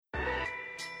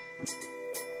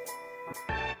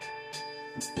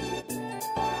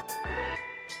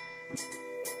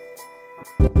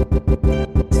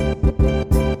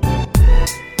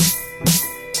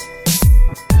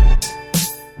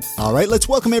All right, let's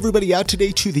welcome everybody out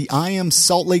today to the I Am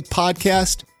Salt Lake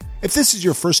podcast. If this is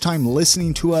your first time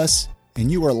listening to us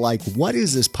and you are like, what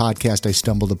is this podcast I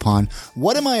stumbled upon?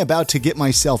 What am I about to get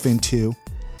myself into?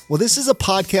 Well, this is a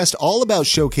podcast all about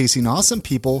showcasing awesome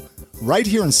people right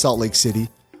here in Salt Lake City.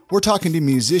 We're talking to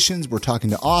musicians, we're talking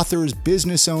to authors,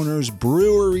 business owners,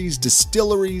 breweries,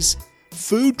 distilleries,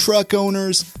 food truck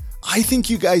owners. I think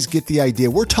you guys get the idea.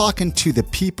 We're talking to the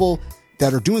people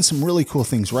that are doing some really cool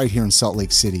things right here in Salt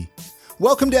Lake City.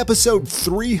 Welcome to episode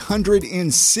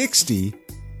 360.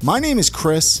 My name is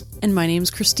Chris. And my name's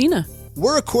Christina.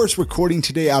 We're, of course, recording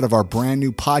today out of our brand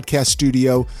new podcast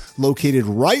studio located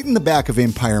right in the back of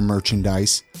Empire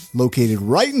Merchandise, located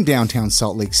right in downtown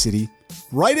Salt Lake City,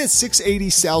 right at 680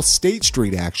 South State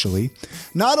Street, actually.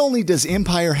 Not only does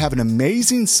Empire have an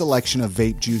amazing selection of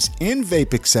vape juice and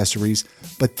vape accessories,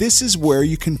 but this is where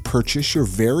you can purchase your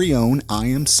very own I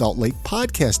Am Salt Lake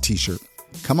podcast t-shirt.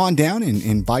 Come on down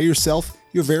and buy yourself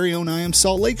your very own I Am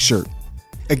Salt Lake shirt.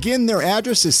 Again, their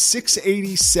address is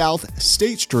 680 South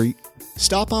State Street.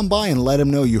 Stop on by and let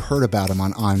them know you heard about them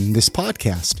on this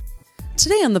podcast.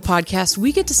 Today on the podcast,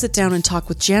 we get to sit down and talk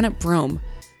with Janet Brome,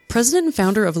 president and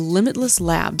founder of Limitless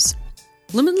Labs.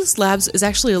 Limitless Labs is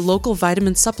actually a local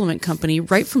vitamin supplement company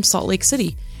right from Salt Lake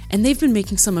City, and they've been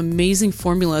making some amazing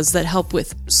formulas that help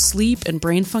with sleep and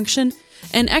brain function.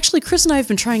 And actually, Chris and I have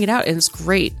been trying it out, and it's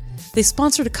great. They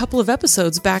sponsored a couple of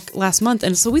episodes back last month,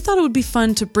 and so we thought it would be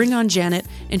fun to bring on Janet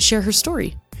and share her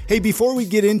story. Hey, before we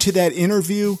get into that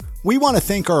interview, we want to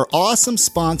thank our awesome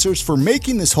sponsors for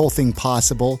making this whole thing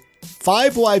possible.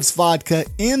 Five Wives Vodka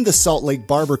and the Salt Lake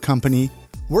Barber Company.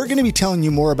 We're going to be telling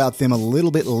you more about them a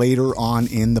little bit later on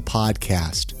in the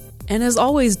podcast. And as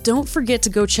always, don't forget to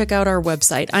go check out our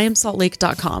website,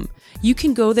 iamsaltlake.com. You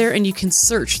can go there and you can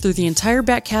search through the entire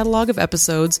back catalog of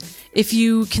episodes. If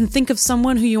you can think of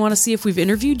someone who you want to see if we've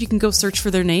interviewed, you can go search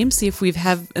for their name, see if we've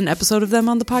have an episode of them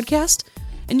on the podcast.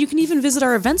 And you can even visit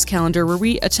our events calendar where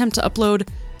we attempt to upload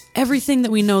everything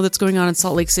that we know that's going on in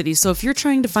Salt Lake City. So if you're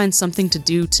trying to find something to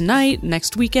do tonight,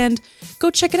 next weekend,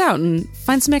 go check it out and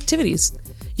find some activities.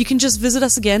 You can just visit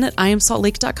us again at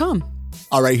iamsaltlake.com.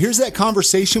 All right, here's that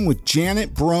conversation with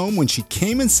Janet Brome when she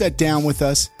came and sat down with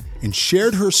us and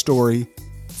shared her story.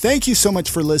 Thank you so much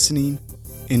for listening.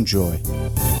 Enjoy.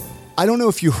 I don't know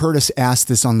if you heard us ask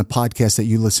this on the podcast that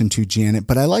you listen to, Janet,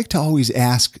 but I like to always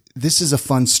ask, this is a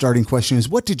fun starting question, is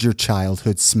what did your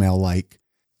childhood smell like?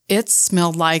 It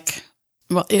smelled like,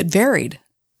 well, it varied.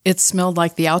 It smelled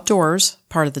like the outdoors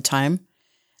part of the time,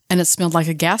 and it smelled like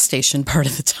a gas station part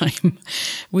of the time.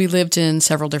 We lived in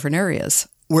several different areas.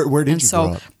 Where did you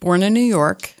grow up? Born in New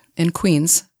York, in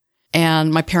Queens,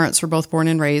 and my parents were both born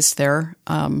and raised there.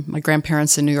 My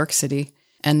grandparents in New York City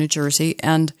and New Jersey.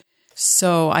 And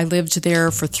so I lived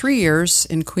there for 3 years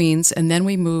in Queens, and then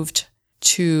we moved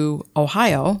to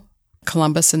Ohio,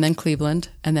 Columbus, and then Cleveland,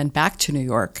 and then back to New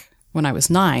York when I was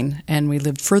 9, and we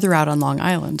lived further out on Long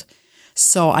Island.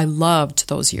 So I loved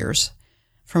those years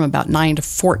from about 9 to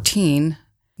 14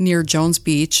 near Jones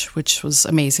Beach, which was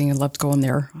amazing. I loved going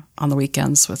there on the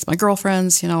weekends with my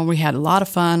girlfriends. You know, we had a lot of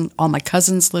fun. All my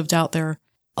cousins lived out there.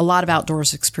 A lot of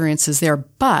outdoors experiences there,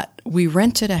 but we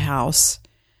rented a house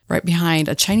right behind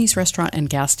a Chinese restaurant and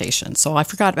gas station. So I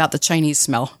forgot about the Chinese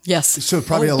smell. Yes. So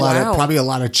probably a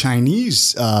lot of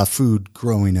Chinese food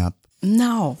growing up.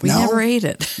 No, we never ate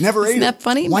it. Never ate it? Isn't that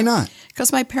funny? Why not?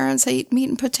 Because my parents ate meat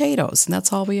and potatoes, and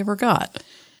that's all we ever got.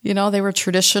 You know, they were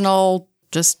traditional,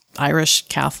 just Irish,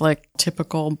 Catholic,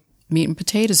 typical meat and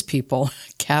potatoes people.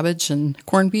 Cabbage and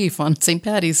corned beef on St.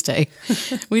 Patty's Day.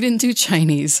 We didn't do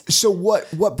Chinese. So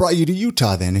what brought you to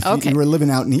Utah then, if you were living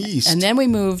out in the East? And then we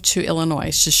moved to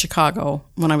Illinois, to Chicago,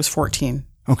 when I was 14.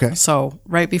 Okay. So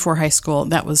right before high school,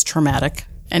 that was traumatic.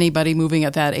 Anybody moving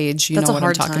at that age, you know what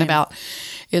I'm talking about.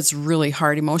 It's really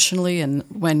hard emotionally. And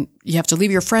when you have to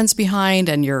leave your friends behind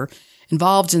and you're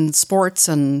involved in sports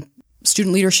and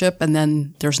student leadership, and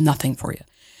then there's nothing for you.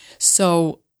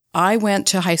 So I went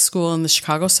to high school in the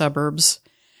Chicago suburbs,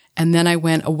 and then I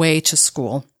went away to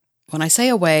school. When I say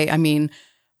away, I mean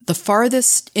the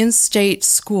farthest in-state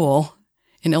school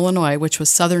in Illinois, which was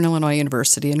Southern Illinois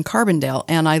University in Carbondale.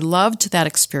 And I loved that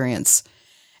experience.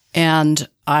 And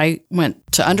I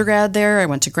went to undergrad there, I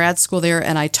went to grad school there,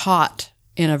 and I taught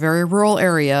in a very rural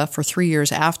area for 3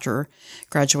 years after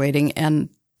graduating. And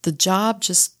the job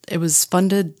it was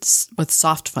funded with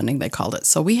soft funding, they called it.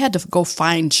 So we had to go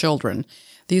find children.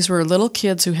 These were little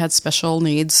kids who had special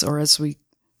needs, or as we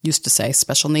used to say,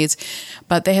 special needs,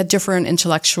 but they had different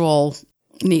intellectual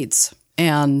needs.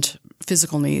 and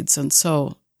physical needs. And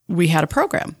so we had a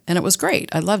program, and it was great.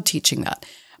 I loved teaching that.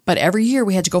 But every year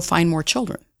we had to go find more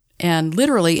children. And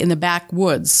literally in the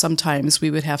backwoods, sometimes we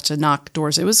would have to knock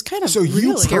doors. It was kind of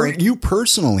scary. You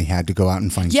personally had to go out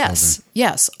and find children?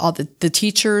 Yes. All the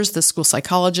teachers, the school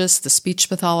psychologists, the speech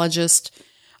pathologist,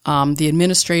 the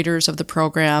administrators of the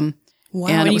program. Wow.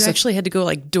 And you actually had to go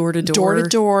like door to door. Door to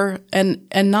door. And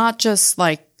not just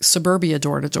like suburbia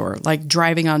door to door, like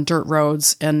driving on dirt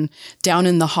roads and down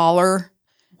in the holler.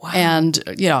 Wow. And,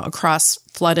 across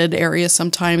flooded areas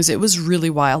sometimes. It was really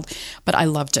wild, but I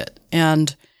loved it.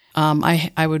 And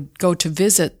I would go to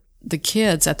visit the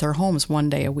kids at their homes one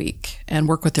day a week and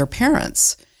work with their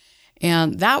parents.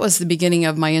 And that was the beginning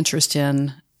of my interest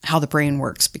in how the brain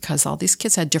works, because all these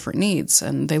kids had different needs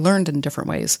and they learned in different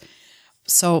ways.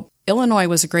 So Illinois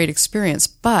was a great experience,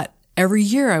 but every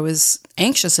year I was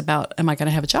anxious about, am I going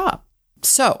to have a job?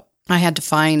 So I had to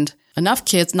find enough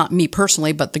kids, not me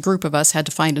personally, but the group of us had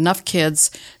to find enough kids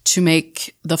to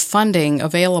make the funding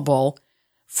available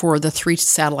for the 3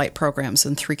 satellite programs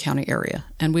in 3-county area.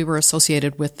 And we were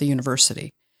associated with the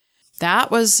university.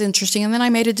 That was interesting. And then I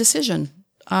made a decision.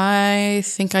 I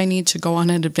think I need to go on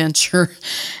an adventure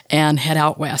and head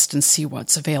out west and see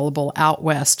what's available out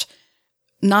west,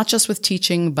 not just with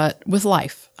teaching, but with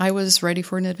life. I was ready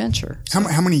for an adventure. So.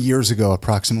 How many years ago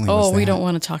approximately was that? We don't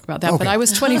want to talk about that, okay. But I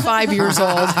was 25 years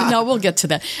old. No, we'll get to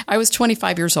that. I was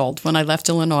 25 years old when I left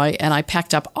Illinois, and I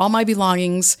packed up all my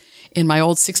belongings in my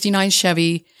old 69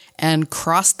 Chevy and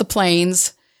crossed the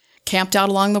plains, camped out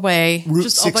along the way. Route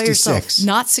just 66. All by yourself.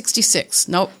 Not 66.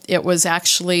 Nope. It was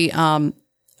actually,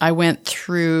 I went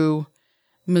through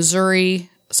Missouri.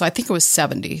 So I think it was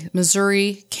 70.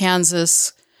 Missouri,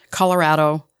 Kansas,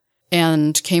 Colorado,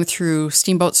 and came through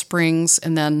Steamboat Springs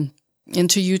and then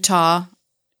into Utah.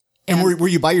 And were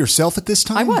you by yourself at this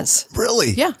time? I was.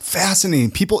 Really? Yeah.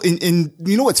 Fascinating. People, in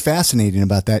you know what's fascinating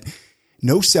about that?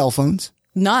 No cell phones.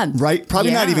 None. Right?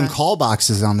 Probably not even call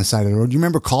boxes on the side of the road. Do you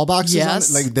remember call boxes?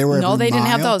 Yes. Like they were No, they didn't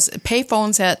have mile? those. Pay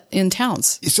phones in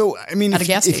towns. So, I mean,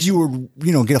 if you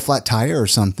were, get a flat tire or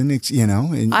something,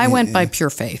 I went by pure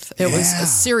faith. It was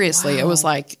seriously, It was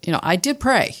like, I did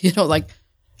pray, like,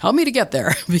 help me to get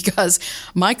there because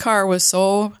my car was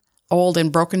so old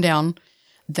and broken down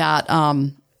that,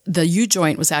 the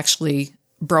U-joint was actually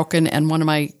broken, and one of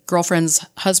my girlfriend's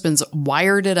husbands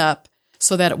wired it up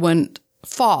so that it wouldn't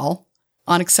fall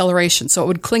on acceleration. So it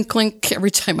would clink, clink every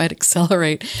time I'd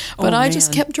accelerate. But I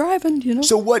just kept driving,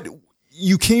 So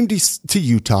you came to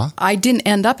Utah? I didn't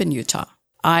end up in Utah.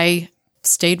 I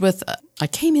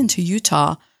came into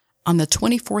Utah on the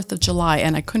 24th of July,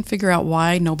 and I couldn't figure out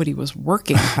why nobody was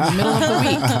working in the middle of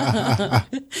the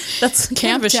week. That's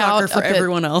kind of a shocker for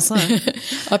everyone else, huh?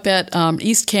 Up at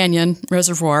East Canyon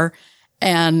Reservoir,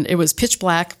 and it was pitch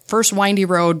black, first windy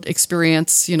road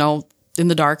experience, in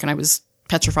the dark, and I was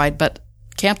petrified, but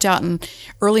camped out, and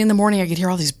early in the morning I could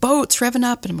hear all these boats revving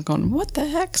up, and I'm going, what the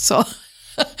heck? So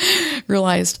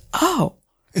realized,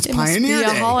 it's it Pioneer must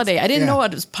be Day. A holiday. I didn't know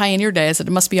it was Pioneer Day. I said,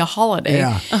 it must be a holiday.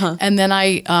 Yeah. Uh-huh. And then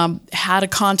I had a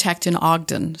contact in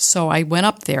Ogden. So I went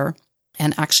up there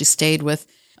and actually stayed with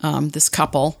this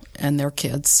couple and their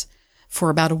kids for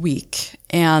about a week.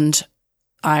 And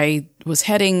I was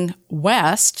heading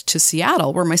west to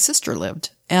Seattle, where my sister lived,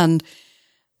 and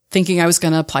thinking I was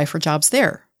going to apply for jobs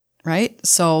there, right?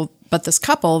 So, but this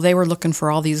couple, they were looking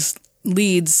for all these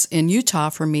leads in Utah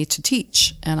for me to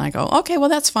teach. And I go, okay, well,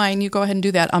 that's fine. You go ahead and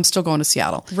do that. I'm still going to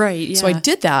Seattle. Right. Yeah. So I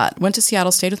did that, went to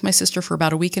Seattle, stayed with my sister for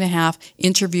about a week and a half,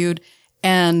 interviewed,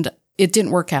 and it didn't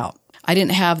work out. I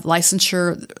didn't have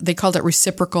licensure. They called it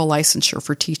reciprocal licensure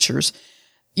for teachers.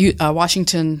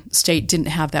 Washington State didn't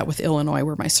have that with Illinois,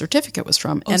 where my certificate was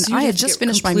from. And so I had just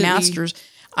finished my master's.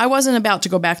 I wasn't about to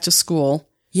go back to school.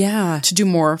 Yeah. To do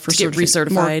more for get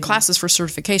recertified. More classes for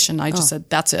certification. I just said,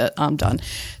 that's it. I'm done.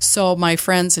 So my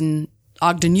friends in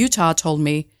Ogden, Utah told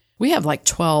me, we have like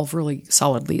 12 really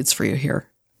solid leads for you here.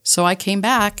 So I came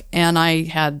back and I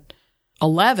had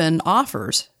 11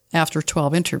 offers after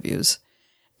 12 interviews.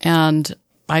 And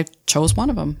I chose one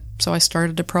of them. So I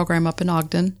started a program up in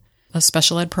Ogden, a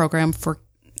special ed program for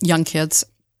young kids.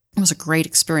 It was a great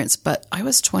experience, but I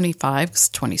was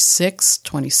 25, 26,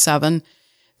 27.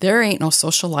 There ain't no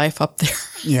social life up there.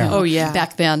 Yeah. Oh, yeah.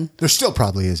 Back then. There still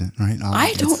probably isn't, right?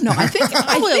 I don't know. I think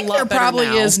there probably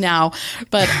is now.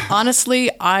 But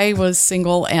honestly, I was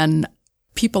single, and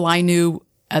people I knew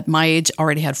at my age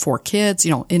already had 4 kids,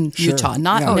 in Utah,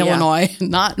 not in Illinois,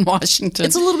 not in Washington.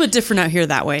 It's a little bit different out here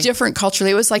that way. Different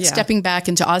culturally. It was like stepping back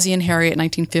into Ozzie and Harriet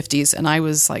 1950s, and I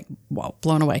was like, wow,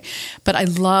 blown away. But I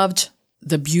loved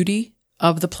the beauty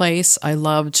of the place. I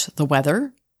loved the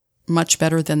weather, much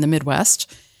better than the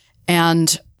Midwest.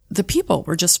 And the people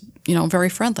were just, very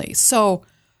friendly. So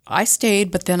I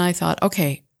stayed, but then I thought,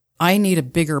 okay, I need a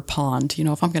bigger pond,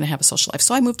 if I'm going to have a social life.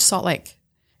 So I moved to Salt Lake,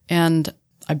 and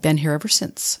I've been here ever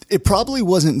since. It probably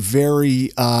wasn't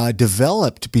very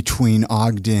developed between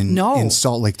Ogden and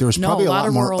Salt Lake. There was probably a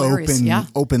lot more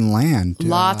open land.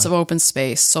 Lots of open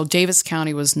space. So Davis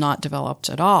County was not developed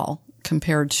at all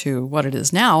compared to what it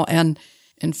is now. And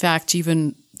in fact,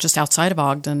 even just outside of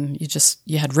Ogden,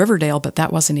 you had Riverdale, but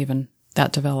that wasn't even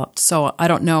that developed. So I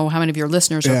don't know how many of your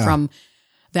listeners are from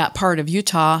that part of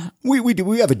Utah. We do.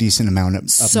 We have a decent amount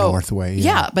up north way.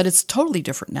 Yeah, but it's totally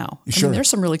different now. Sure. I mean, there's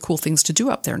some really cool things to do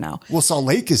up there now. Well, Salt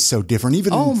Lake is so different.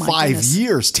 Even in 5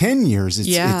 years, 10 years,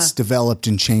 it's developed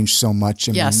and changed so much.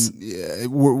 I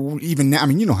mean, even now, I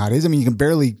mean, you know how it is. I mean, you can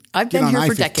barely get on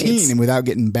I-15 and without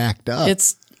getting backed up.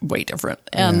 It's way different.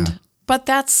 But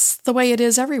that's the way it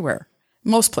is everywhere.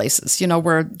 Most places,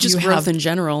 where just growth in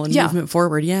general and movement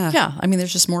forward. Yeah. Yeah. I mean,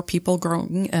 there's just more people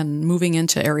growing and moving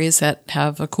into areas that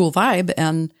have a cool vibe,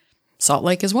 and Salt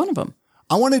Lake is one of them.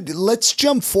 Let's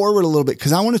jump forward a little bit,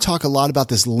 because I want to talk a lot about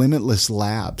this Limitless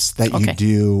Labs that you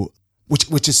do,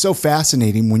 which is so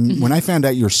fascinating. When I found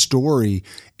out your story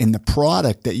and the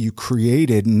product that you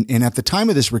created, and at the time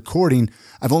of this recording,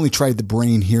 I've only tried the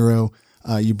Brain Hero.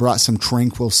 You brought some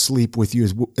Tranquil Sleep with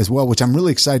you as well, which I'm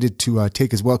really excited to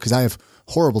take as well, because I have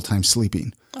horrible time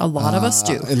sleeping. A lot of us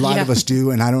do. A lot of us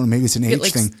do, and I don't know, maybe it's an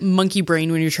age thing. Monkey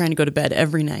brain when you're trying to go to bed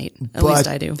every night. At least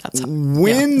I do. That's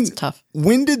tough.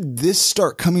 When did this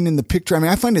start coming in the picture? I mean,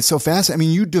 I find it so fascinating. I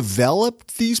mean, you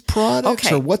developed these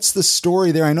products, or what's the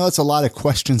story there? I know it's a lot of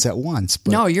questions at once.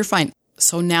 But. No, you're fine.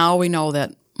 So now we know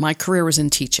that my career was in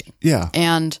teaching. Yeah.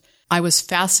 And I was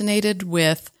fascinated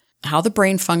with how the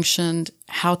brain functioned,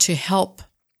 how to help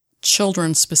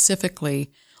children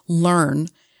specifically learn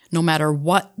no matter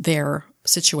what their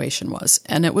situation was.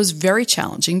 And it was very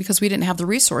challenging because we didn't have the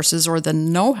resources or the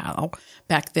know-how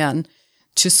back then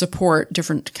to support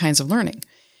different kinds of learning.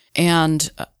 And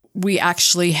we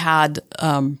actually had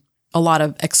a lot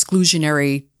of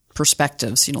exclusionary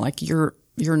perspectives, like you're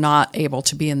not able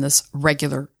to be in this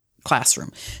regular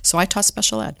classroom. So I taught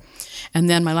special ed. And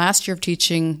then my last year of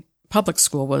teaching public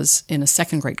school was in a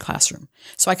second grade classroom.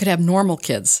 So I could have normal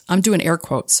kids. I'm doing air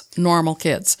quotes, normal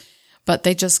kids. But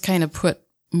they just kind of put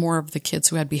more of the kids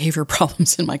who had behavior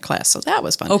problems in my class. So that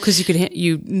was fun. Oh, because you could,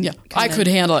 I could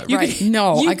handle it. Right.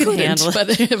 I couldn't handle it.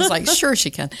 But it was like, sure, she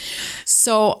can.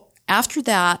 So after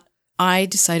that, I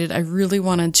decided I really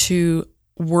wanted to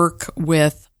work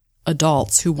with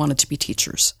adults who wanted to be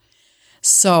teachers.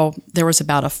 So there was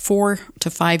about a 4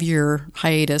 to 5 year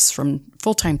hiatus from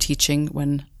full-time teaching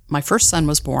when my first son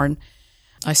was born.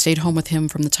 I stayed home with him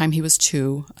from the time he was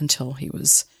 2 until he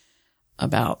was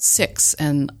about 6.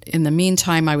 And in the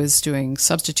meantime, I was doing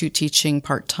substitute teaching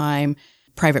part-time,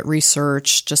 private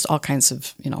research, just all kinds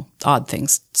of, odd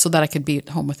things so that I could be at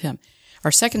home with him.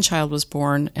 Our second child was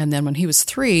born. And then when he was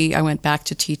 3, I went back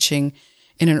to teaching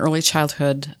in an early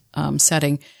childhood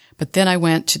setting. But then I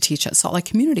went to teach at Salt Lake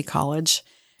Community College,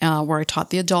 where I taught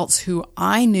the adults who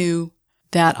I knew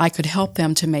that I could help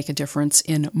them to make a difference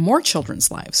in more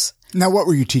children's lives. Now, what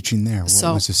were you teaching there?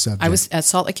 What was the subject? I was at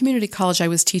Salt Lake Community College. I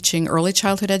was teaching early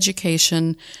childhood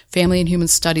education, family and human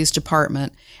studies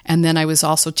department, and then I was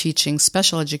also teaching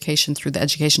special education through the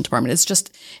education department.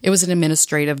 It was an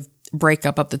administrative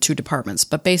breakup of the two departments,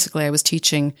 but basically I was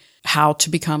teaching how to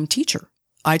become teacher.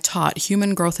 I taught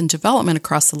human growth and development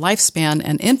across the lifespan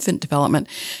and infant development,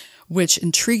 which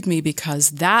intrigued me because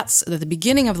that's at the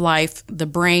beginning of life, the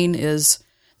brain is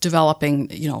developing,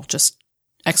 just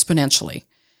exponentially.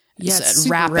 Yeah, it's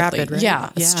rapid, right?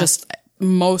 Yeah, it's just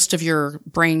most of your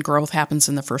brain growth happens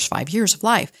in the first 5 years of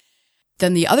life.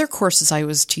 Then the other courses I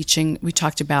was teaching, we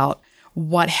talked about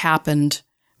what happened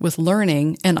with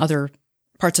learning and other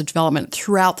parts of development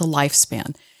throughout the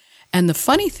lifespan. And the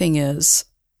funny thing is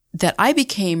that I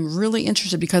became really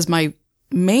interested because my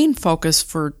main focus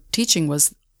for teaching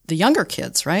was the younger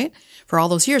kids, right? For all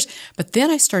those years. But then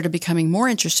I started becoming more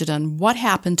interested in what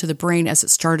happened to the brain as it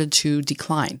started to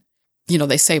decline.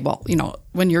 They say, well,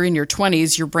 when you're in your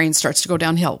 20s, your brain starts to go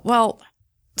downhill. Well,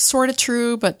 sort of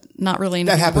true, but not really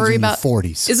anything to worry about. That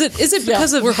happens in the 40s. Is it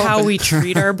because of how we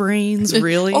treat our brains,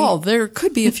 really? Oh, there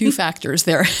could be a few factors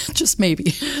there, just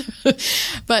maybe.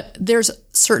 But there's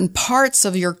certain parts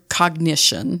of your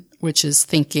cognition, which is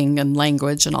thinking and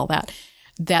language and all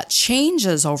that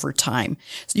changes over time.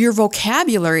 Your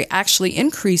vocabulary actually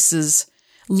increases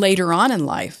later on in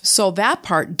life. So that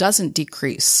part doesn't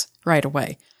decrease right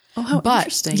away. Oh, how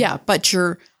interesting. Yeah, but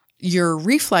your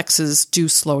reflexes do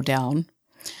slow down.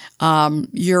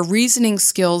 Your reasoning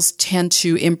skills tend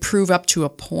to improve up to a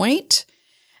point,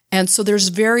 And so there's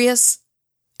various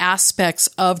aspects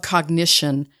of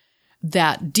cognition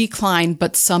that decline,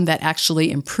 but some that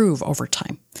actually improve over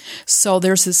time. So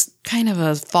there's this kind of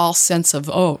a false sense of,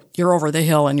 oh, you're over the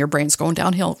hill and your brain's going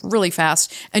downhill really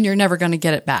fast and you're never going to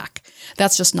get it back.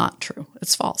 That's just not true.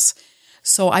 It's false.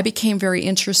 So I became very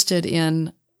interested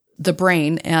in the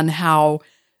brain and how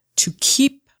to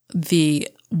keep the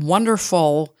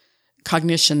wonderful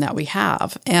cognition that we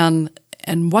have and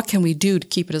what can we do to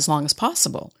keep it as long as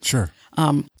possible. Sure.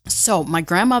 So my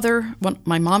grandmother,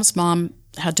 my mom's mom,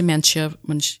 had dementia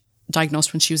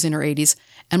diagnosed when she was in her 80s,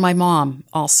 and my mom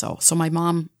also. So my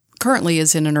mom currently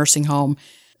is in a nursing home,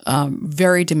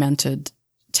 very demented,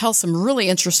 tells some really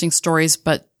interesting stories,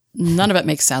 but none of it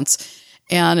makes sense.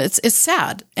 And it's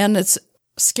sad, and it's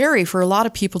scary for a lot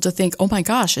of people to think, oh my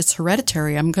gosh, it's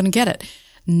hereditary, I'm going to get it.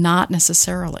 Not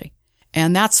necessarily.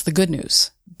 And that's the good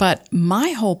news. But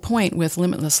my whole point with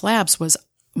Limitless Labs was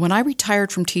when I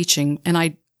retired from teaching, and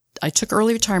I took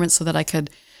early retirement so that I could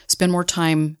spend more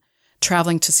time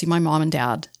traveling to see my mom and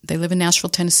dad. They live in Nashville,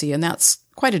 Tennessee, and that's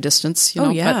quite a distance, you know.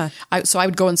 Oh, yeah. So I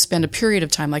would go and spend a period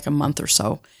of time, like a month or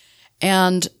so.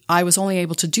 And I was only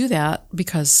able to do that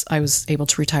because I was able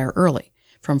to retire early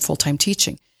from full-time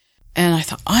teaching. And I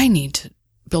thought, I need to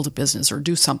build a business or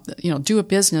do something, do a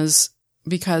business,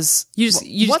 because you just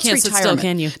can't sit still,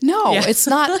 can you? No, yeah. It's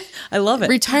not. I love it.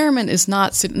 Retirement is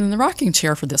not sitting in the rocking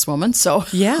chair for this woman. So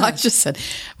yeah. I just said,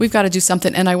 we've got to do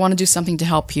something. And I want to do something to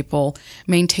help people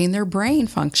maintain their brain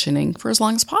functioning for as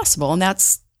long as possible. And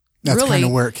that's really kind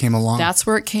of where it came along. That's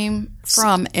where it came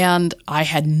from. And I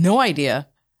had no idea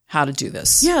how to do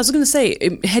this. Yeah, I was going to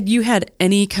say, had you had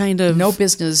any kind of... No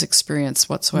business experience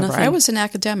whatsoever. Nothing. I was an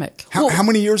academic. How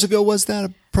many years ago was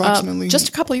that approximately? Just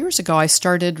a couple of years ago, I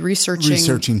started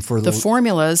researching for the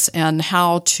formulas and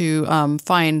how to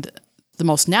find the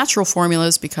most natural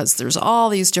formulas, because there's all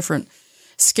these different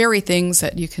scary things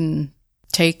that you can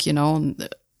take, and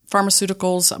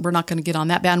pharmaceuticals. We're not going to get on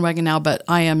that bandwagon now, but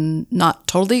I am not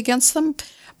totally against them.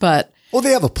 But well,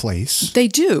 they have a place. They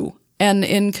do. And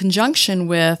in conjunction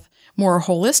with more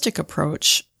holistic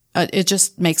approach, it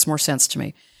just makes more sense to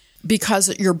me,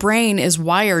 because your brain is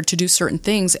wired to do certain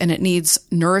things and it needs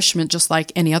nourishment just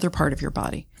like any other part of your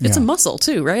body. It's a muscle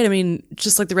too, right? I mean,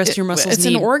 just like the rest of your muscles it's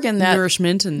an organ that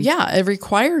nourishment and it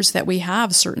requires that we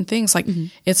have certain things. Like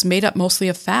it's made up mostly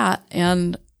of fat,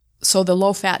 and so the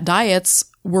low fat diets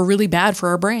were really bad for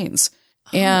our brains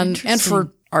and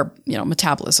for our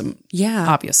metabolism. Yeah,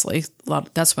 obviously,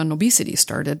 that's when obesity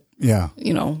started. Yeah,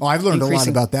 Well, I've learned a lot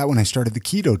about that when I started the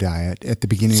keto diet at the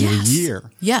beginning of the year.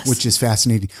 Yes, which is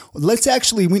fascinating. Let's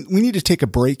actually we need to take a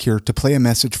break here to play a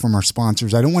message from our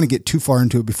sponsors. I don't want to get too far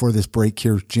into it before this break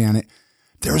here, Janet.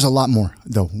 There's a lot more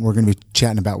though we're going to be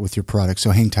chatting about with your product.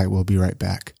 So hang tight. We'll be right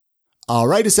back. All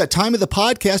right, it's that time of the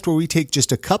podcast where we take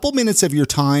just a couple minutes of your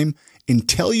time and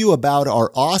tell you about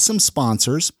our awesome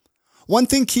sponsors. One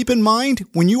thing, keep in mind,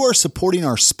 when you are supporting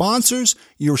our sponsors,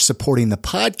 you're supporting the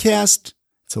podcast.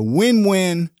 It's a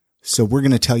win-win. So we're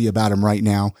going to tell you about them right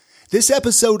now. This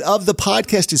episode of the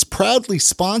podcast is proudly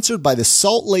sponsored by the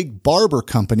Salt Lake Barber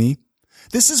Company.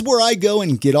 This is where I go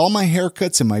and get all my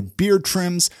haircuts and my beard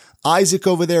trims. Isaac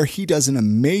over there, he does an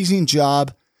amazing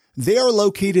job. They are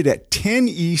located at 10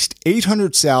 East,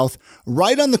 800 South,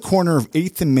 right on the corner of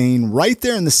 8th and Main, right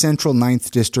there in the central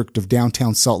 9th district of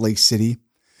downtown Salt Lake City.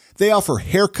 They offer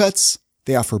haircuts,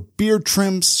 they offer beard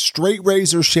trims, straight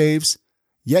razor shaves.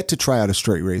 Yet to try out a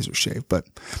straight razor shave, but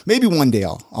maybe one day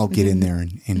I'll get in there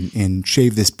and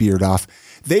shave this beard off.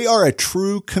 They are a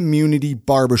true community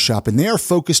barbershop, and they are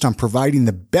focused on providing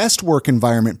the best work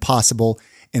environment possible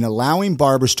and allowing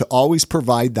barbers to always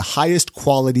provide the highest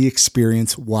quality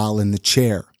experience while in the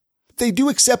chair. They do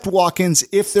accept walk-ins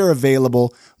if they're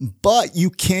available, but you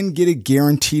can get a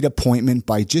guaranteed appointment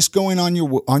by just going on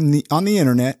the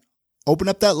internet, open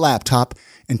up that laptop,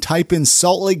 and type in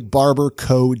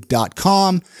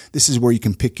saltlakebarberco.com. This is where you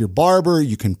can pick your barber.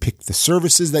 You can pick the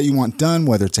services that you want done,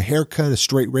 whether it's a haircut, a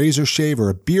straight razor shave, or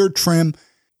a beard trim,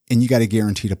 and you got a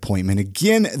guaranteed appointment.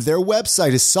 Again, their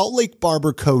website is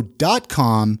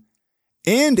saltlakebarberco.com.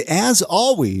 And as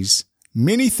always,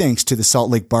 many thanks to the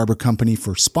Salt Lake Barber Company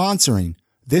for sponsoring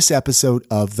this episode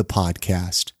of the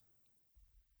podcast.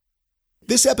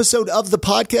 This episode of the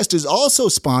podcast is also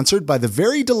sponsored by the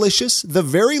very delicious, the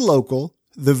very local,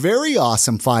 the very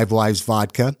awesome Five Wives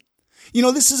Vodka.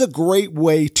 This is a great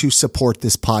way to support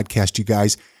this podcast, you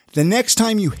guys. The next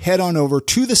time you head on over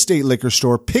to the state liquor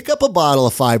store, pick up a bottle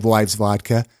of Five Wives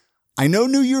Vodka. I know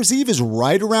New Year's Eve is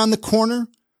right around the corner.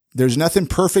 There's nothing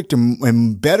perfect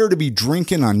and better to be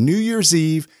drinking on New Year's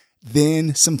Eve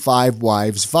than some Five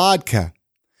Wives Vodka.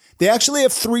 They actually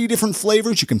have 3 different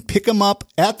flavors. You can pick them up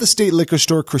at the State Liquor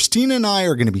Store. Christina and I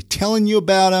are going to be telling you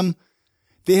about them.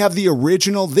 They have the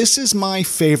original. This is my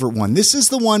favorite one. This is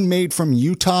the one made from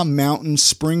Utah Mountain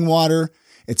spring water.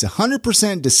 It's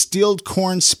 100% distilled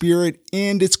corn spirit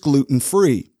and it's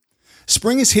gluten-free.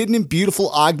 Spring is hidden in beautiful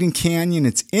Ogden Canyon.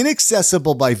 It's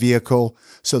inaccessible by vehicle,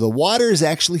 so the water is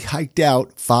actually hiked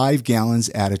out 5 gallons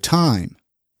at a time.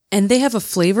 And they have a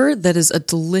flavor that is a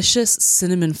delicious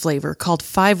cinnamon flavor called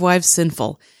Five Wives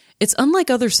Sinful. It's unlike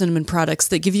other cinnamon products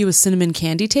that give you a cinnamon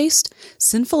candy taste.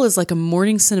 Sinful is like a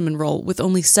morning cinnamon roll with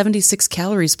only 76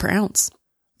 calories per ounce.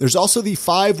 There's also the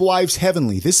Five Wives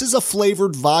Heavenly. This is a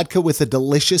flavored vodka with a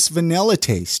delicious vanilla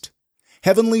taste.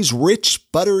 Heavenly's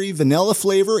rich, buttery vanilla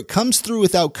flavor, it comes through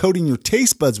without coating your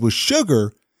taste buds with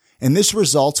sugar, and this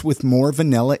results with more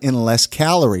vanilla and less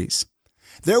calories.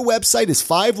 Their website is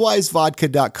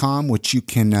fivewivesvodka.com, which you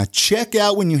can check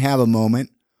out when you have a moment.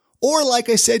 Or, like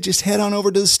I said, just head on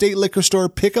over to the State Liquor Store,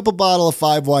 pick up a bottle of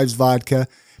Five Wives Vodka,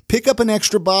 pick up an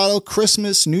extra bottle,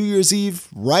 Christmas, New Year's Eve,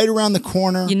 right around the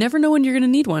corner. You never know when you're going to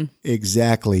need one.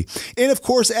 Exactly. And of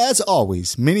course, as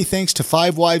always, many thanks to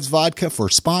Five Wives Vodka for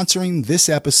sponsoring this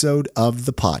episode of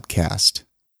the podcast.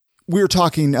 We were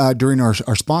talking during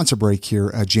our sponsor break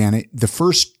here, Janet. The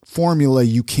first formula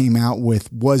you came out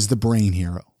with was the Brain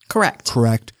Hero. Correct.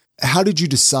 How did you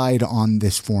decide on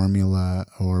this formula,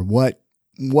 or what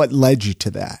led you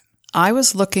to that? I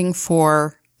was looking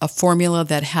for a formula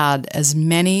that had as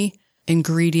many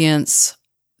ingredients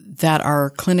that are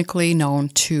clinically known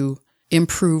to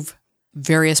improve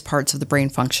various parts of the brain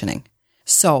functioning.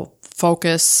 So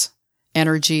focus,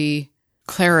 energy,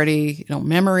 clarity,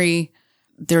 memory.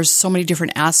 There's so many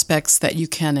different aspects that you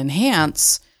can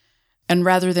enhance. And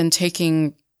rather than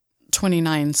taking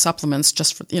 29 supplements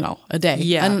just for, a day.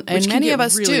 Yeah. And many of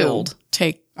us really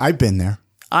take. I've been there.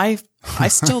 I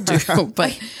still do,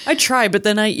 but I try, but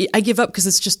then I give up because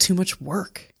it's just too much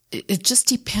work. It just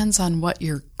depends on what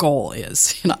your goal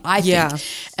is. I think.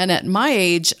 And at my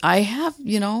age, I have,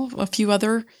 a few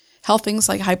other health things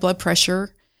like high blood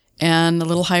pressure and a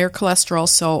little higher cholesterol.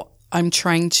 So I'm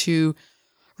trying to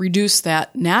reduce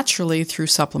that naturally through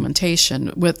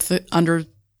supplementation under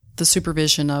the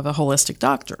supervision of a holistic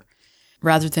doctor,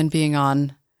 rather than being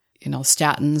on,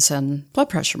 statins and blood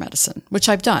pressure medicine, which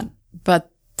I've done. But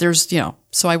there's,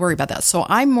 so I worry about that. So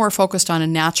I'm more focused on a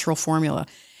natural formula.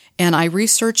 And I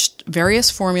researched various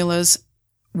formulas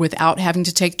without having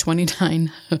to take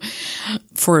 29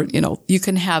 for, you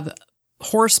can have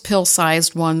horse pill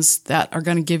sized ones that are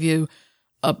going to give you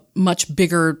a much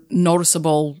bigger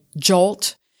noticeable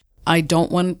jolt. I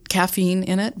don't want caffeine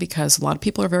in it because a lot of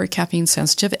people are very caffeine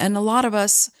sensitive. And a lot of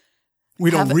us,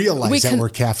 we don't realize that we're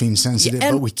caffeine sensitive,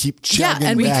 but we keep chugging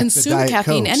and we back consume the Diet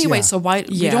caffeine Cokes. anyway. So why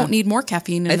we don't need more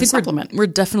caffeine in the supplement? We're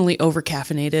definitely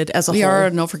over-caffeinated as a whole. We are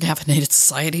an over-caffeinated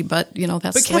society, but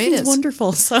that's the way it is. Caffeine's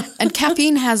wonderful. So. And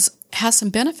caffeine has some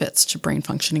benefits to brain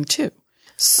functioning too.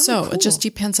 So It just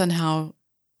depends on how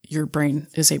your brain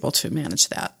is able to manage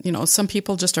that. Some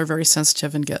people just are very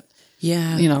sensitive and get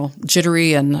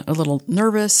jittery and a little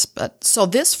nervous. But so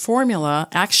this formula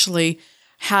actually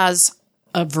has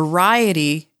a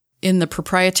variety in the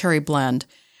proprietary blend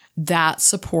that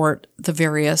support the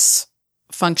various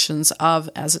functions of,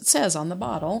 as it says on the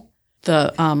bottle,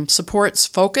 the supports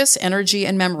focus, energy,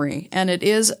 and memory. And it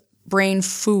is brain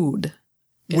food.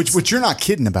 Which you're not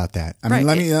kidding about that. I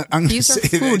mean, these are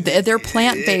food. They're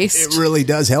plant-based. It really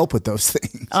does help with those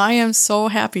things. I am so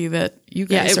happy that you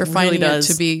guys are finding it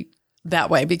to be that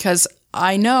way, because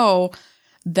I know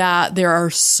that there are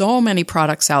so many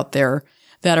products out there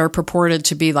that are purported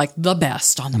to be like the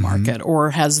best on the market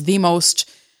or has the most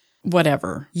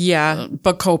whatever. Yeah.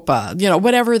 Bacopa,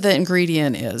 whatever the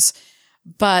ingredient is.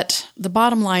 But the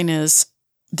bottom line is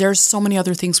there's so many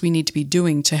other things we need to be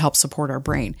doing to help support our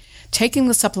brain. Taking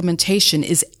the supplementation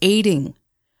is aiding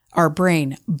our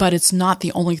brain, but it's not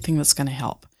the only thing that's going to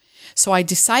help. So I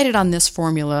decided on this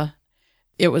formula.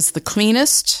 It was the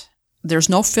cleanest. There's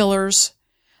no fillers.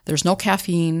 There's no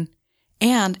caffeine,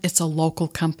 and it's a local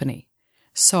company.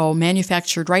 So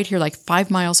manufactured right here, like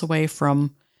 5 miles away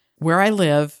from where I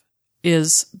live,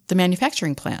 is the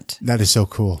manufacturing plant. That is so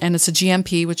cool. And it's a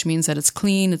GMP, which means that it's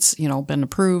clean. It's, been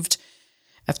approved,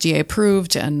 FDA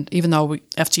approved. And even though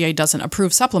FDA doesn't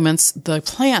approve supplements, the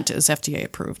plant is FDA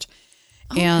approved.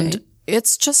 Okay. And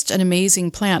it's just an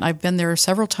amazing plant. I've been there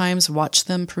several times, watched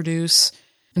them produce,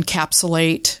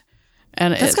 encapsulate.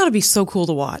 And that's got to be so cool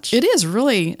to watch. It is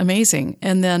really amazing.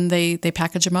 And then they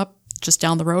package them up just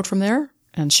down the road from there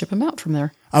and ship them out from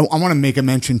there. I want to make a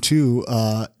mention too.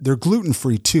 They're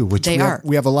gluten-free too, which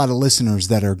we have a lot of listeners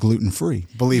that are gluten-free.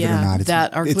 Believe it or not,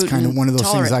 it's kind of one of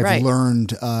those things I've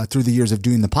learned through the years of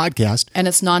doing the podcast. And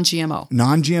it's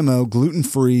non-GMO,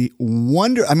 gluten-free.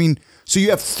 So you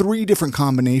have 3 different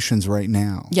combinations right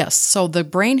now. Yes. So the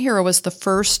Brain Hero was the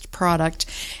first product,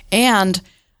 and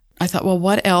I thought, well,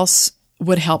 what else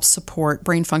would help support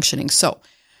brain functioning? So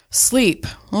sleep.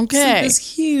 Okay, sleep is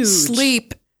huge.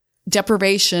 Sleep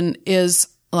deprivation is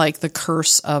like the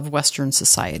curse of Western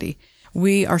society.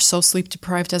 We are so sleep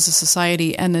deprived as a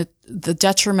society, and the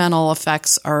detrimental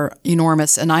effects are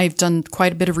enormous. And I've done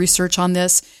quite a bit of research on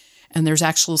this, and there's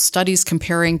actual studies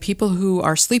comparing people who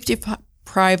are sleep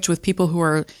deprived with people who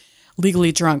are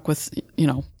legally drunk with, I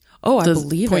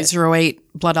believe 0.08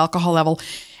 blood alcohol level.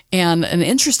 And an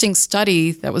interesting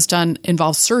study that was done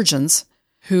involved surgeons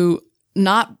who,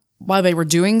 not while they were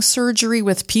doing surgery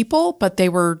with people, but they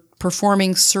were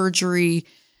performing surgery,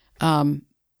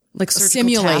 like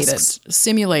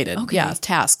simulated, okay.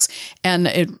 Tasks.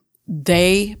 And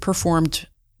they performed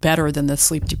better than the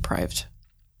sleep deprived.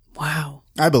 Wow.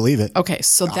 I believe it. Okay.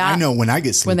 So that I know when I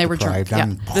get sleep deprived,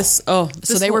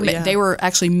 they were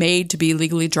actually made to be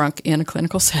legally drunk in a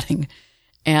clinical setting.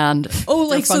 And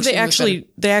they actually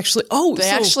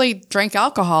drank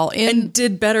alcohol and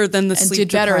did better than the sleep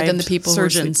deprived than the people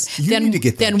surgeons. You need to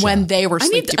get that job. When they were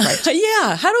sleep deprived.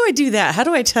 Yeah. How do I do that? How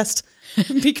do I test?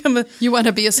 You want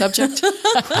to be a subject?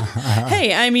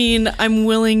 Hey, I'm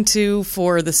willing to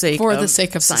for the sake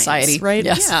of science, society, right?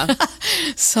 Yes. Yeah.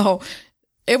 So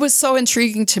it was so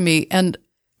intriguing to me, and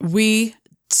we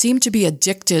seem to be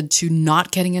addicted to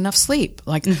not getting enough sleep.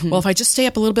 Like, well, if I just stay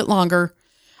up a little bit longer,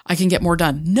 I can get more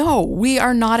done. No, we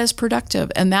are not as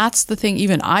productive. And that's the thing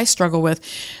even I struggle with,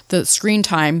 the screen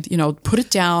time, put it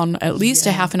down at least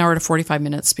a half an hour to 45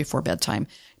 minutes before bedtime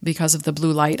because of the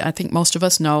blue light. I think most of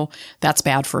us know that's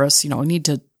bad for us. We need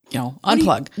to,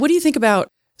 unplug. What do you think about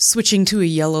switching to a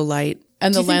yellow light?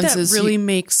 And the lenses that really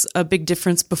makes a big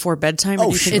difference before bedtime? Or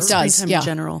do you think it does. Screen time in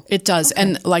general? It does. Okay.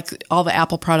 And like all the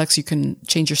Apple products, you can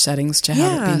change your settings to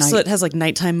have it be night. So it has like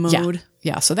nighttime mode.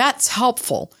 Yeah. So that's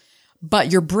helpful.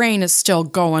 But your brain is still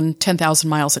going 10,000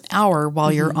 miles an hour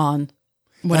while you're on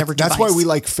whatever device. That's why we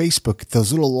like Facebook.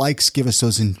 Those little likes give us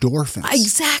those endorphins.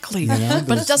 Exactly.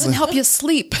 But it doesn't help you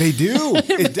sleep. They do.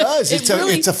 It does.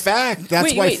 It's a fact.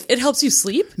 That's why. Wait, it helps you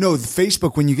sleep? No,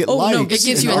 Facebook, when you get likes. No, it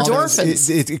gives you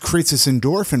endorphins. It creates this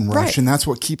endorphin rush, and that's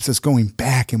what keeps us going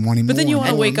back and wanting more. But then you want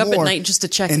to wake up at night just to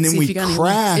check and see if you got any. And then we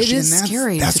crash. It is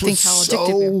scary to think how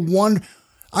addictive you are.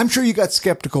 I'm sure you got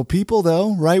skeptical people,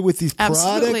 though, right, with these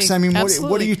products?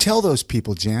 What do you tell those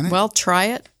people, Janet? Well, try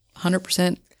it.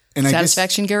 100%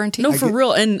 satisfaction guarantee. No, for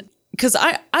real. And because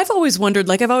I've always wondered,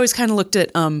 like, I've always kind of looked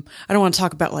at, I don't want to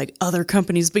talk about, like, other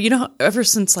companies, but, ever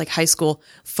since, like, high school,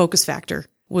 Focus Factor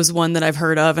was one that I've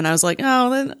heard of. And I was like,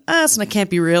 that can't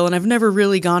be real. And I've never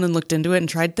really gone and looked into it and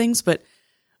tried things. But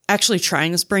actually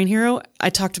trying this Brain Hero, I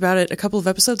talked about it a couple of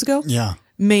episodes ago. Yeah.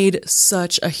 Made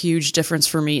such a huge difference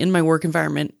for me in my work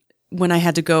environment when I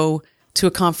had to go to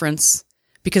a conference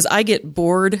because I get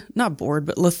not bored,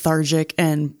 but lethargic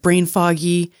and brain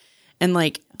foggy. And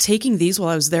like taking these while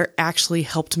I was there actually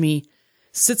helped me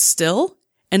sit still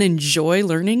and enjoy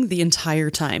learning the entire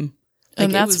time.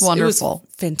 And that's wonderful. It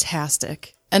was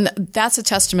fantastic. And that's a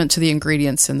testament to the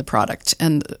ingredients in the product.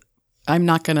 And I'm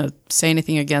not going to say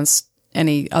anything against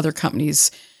any other companies,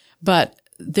 but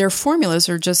their formulas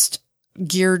are just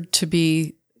geared to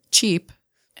be cheap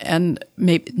and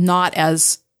maybe not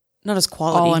as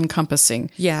quality, all encompassing.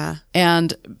 Yeah.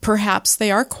 And perhaps they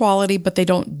are quality, but they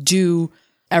don't do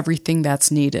everything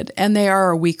that's needed. And they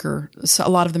are a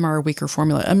lot of them are a weaker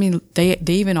formula. I mean, they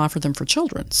even offer them for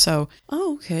children. So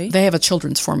okay. They have a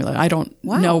children's formula. I don't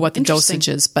know what the dosage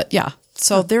is, but yeah.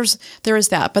 So there is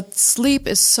that. But sleep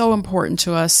is so important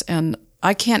to us. And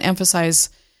I can't emphasize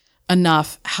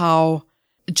enough how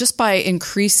just by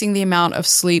increasing the amount of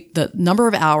sleep, the number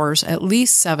of hours, at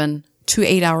least 7 to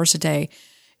 8 hours a day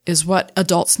is what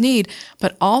adults need,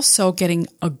 but also getting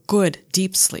a good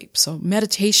deep sleep. So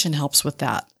meditation helps with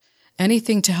that.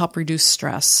 Anything to help reduce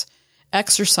stress.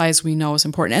 Exercise we know is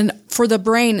important. And for the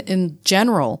brain in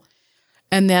general,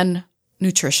 and then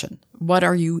nutrition. What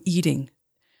are you eating?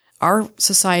 Our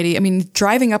society,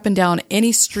 driving up and down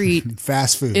any street.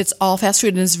 Fast food. It's all fast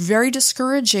food. And it's very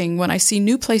discouraging when I see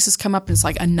new places come up and it's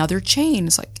like another chain.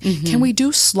 It's like, can we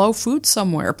do slow food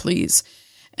somewhere, please?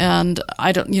 And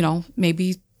I don't,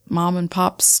 maybe mom and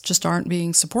pops just aren't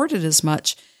being supported as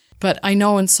much. But I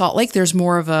know in Salt Lake, there's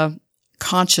more of a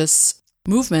conscious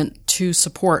movement to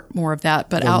support more of that.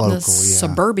 But out in the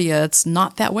suburbia, it's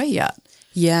not that way yet.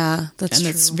 Yeah, that's and true.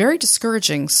 it's very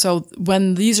discouraging. So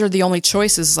when these are the only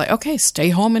choices, it's like, okay, stay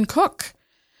home and cook.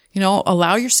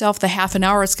 Allow yourself the half an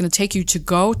hour it's going to take you to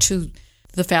go to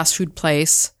the fast food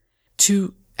place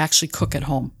to actually cook at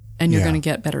home. And you're going to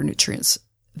get better nutrients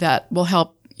that will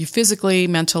help you physically,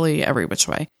 mentally, every which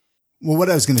way. Well,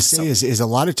 what I was going to say is a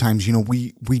lot of times,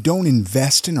 we don't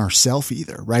invest in ourselves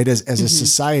either, right? As a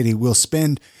society, we'll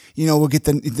spend, we'll get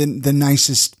the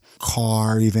nicest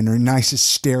car even, or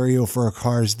nicest stereo for our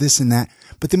cars, this and that.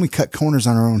 But then we cut corners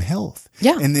on our own health.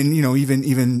 Yeah. And then,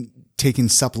 even taking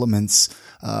supplements,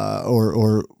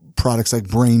 or products like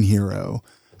Brain Hero.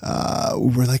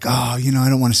 We're like, I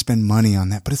don't want to spend money on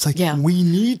that, but it's like, we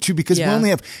need to, because we only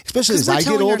have, especially as I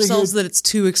get older, ourselves that it's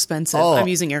too expensive. I'm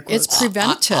using air quotes. It's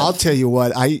preventative. I'll tell you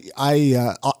what,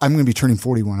 I'm going to be turning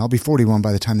 41. I'll be 41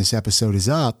 by the time this episode is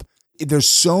up. There's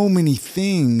so many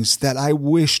things that I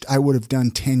wished I would have done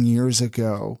 10 years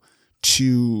ago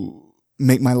to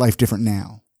make my life different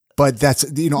now. But that's,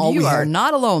 all you are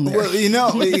not alone there.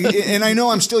 Well, and I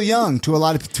know I'm still young to a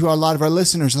lot of our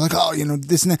listeners. They're like,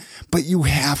 this and that. But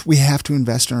we have to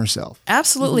invest in ourselves.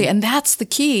 Absolutely. And that's the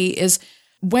key, is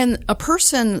when a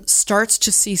person starts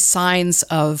to see signs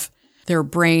of their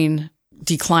brain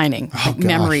declining, like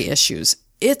memory issues,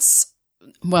 a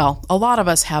lot of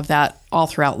us have that all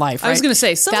throughout life, right? I was going to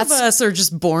say, some of us are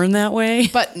just born that way.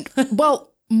 But,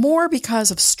 more because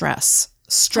of stress.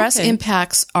 Stress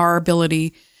impacts our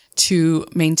ability to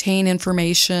maintain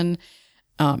information,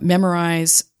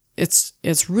 memorize.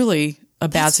 It's really a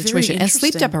bad situation. And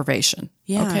sleep deprivation.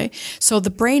 Yeah. Okay. So the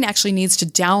brain actually needs to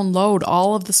download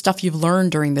all of the stuff you've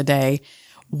learned during the day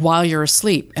while you're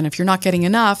asleep. And if you're not getting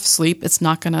enough sleep, it's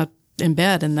not going to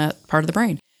embed in that part of the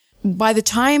brain. By the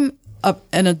time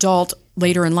an adult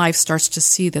later in life starts to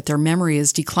see that their memory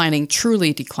is declining,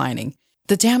 truly declining,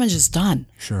 the damage is done.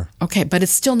 Sure. Okay. But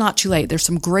it's still not too late. There's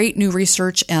some great new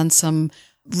research and some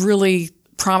really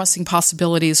promising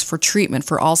possibilities for treatment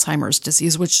for Alzheimer's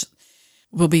disease, which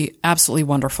will be absolutely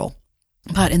wonderful.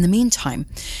 But in the meantime,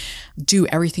 do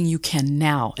everything you can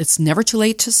now. It's never too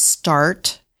late to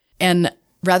start. And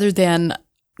rather than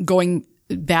going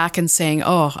back and saying,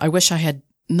 oh, I wish I had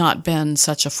not been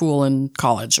such a fool in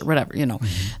college or whatever,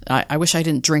 I wish I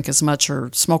didn't drink as much or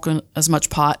smoke as much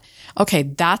pot. Okay,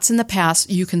 that's in the past.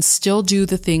 You can still do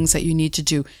the things that you need to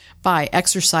do by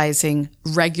exercising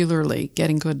regularly,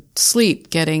 getting good sleep,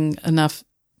 getting enough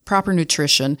proper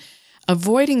nutrition,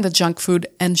 avoiding the junk food.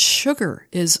 And sugar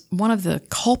is one of the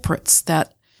culprits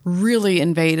that really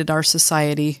invaded our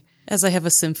society. As I have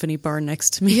a symphony bar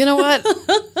next to me. You know what?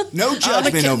 No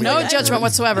judgment over No there. judgment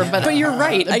whatsoever. But you're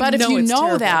right. But if you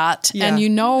know that, Yeah.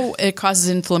 and it causes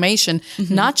inflammation,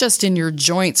 not just in your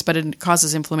joints, but it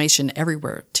causes inflammation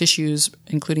everywhere, tissues,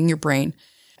 including your brain.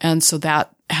 And so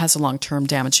that has a long-term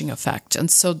damaging effect. And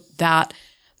so that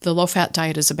the low-fat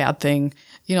diet is a bad thing.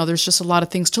 There's just a lot of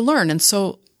things to learn. And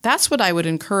so that's what I would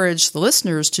encourage the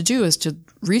listeners to do, is to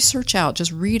research out,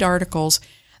 just read articles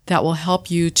that will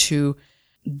help you to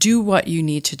do what you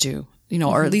need to do,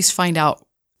 or at least find out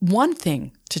one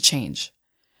thing to change.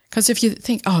 Because if you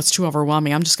think, oh, it's too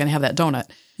overwhelming, I'm just going to have that donut.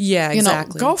 Yeah,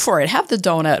 exactly. Go for it. Have the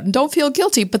donut. Don't feel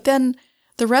guilty. But then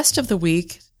the rest of the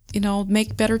week,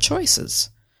 make better choices.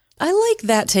 I like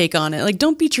that take on it. Like,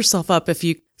 don't beat yourself up if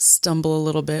you stumble a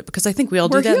little bit, because I think we all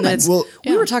do We're that. humans.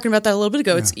 We were talking about that a little bit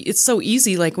ago. Yeah. It's so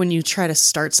easy. Like when you try to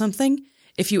start something,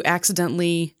 if you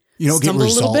accidentally stumble a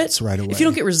little bit right away. If you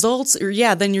don't get results,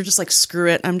 then you're just like, screw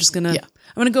it. I'm going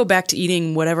to go back to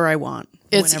eating whatever I want.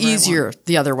 It's easier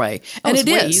the other way. And it's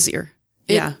way easier.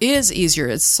 It is easier.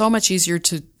 It's so much easier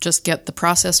to just get the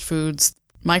processed foods,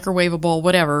 microwavable,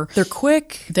 whatever. They're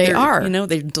quick. They're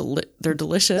they're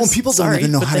delicious. Well, people don't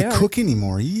even know how to cook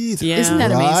anymore either. Yeah. Isn't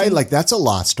that amazing? Like, that's a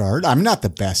lost art. I'm not the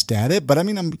best at it, but I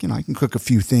mean, I can cook a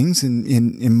few things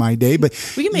in my day. But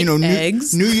we can make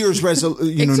eggs. New Year's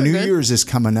New Year's is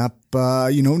coming up.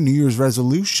 New Year's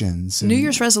resolutions. New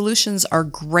Year's resolutions are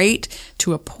great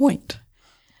to a point.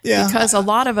 Yeah. Because a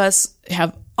lot of us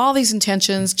have all these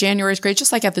intentions. January is great.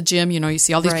 Just like at the gym, you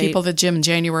see all these people at the gym in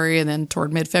January, and then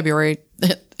toward mid-February,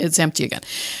 it's empty again.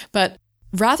 But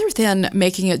rather than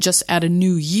making it just at a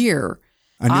new year,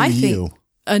 I think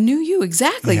a new you.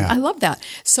 Exactly. Yeah. I love that.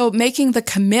 So making the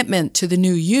commitment to the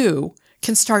new you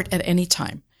can start at any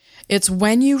time. It's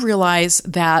when you realize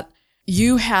that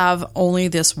you have only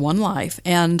this one life,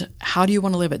 and how do you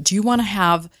want to live it? Do you want to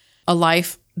have a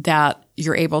life that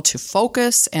you're able to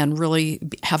focus and really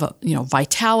have a,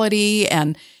 vitality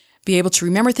and be able to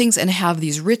remember things and have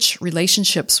these rich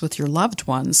relationships with your loved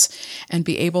ones and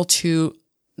be able to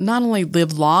not only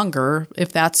live longer,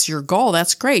 if that's your goal,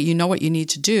 that's great. You know what you need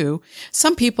to do.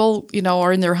 Some people,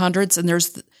 are in their hundreds, and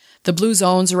there's the blue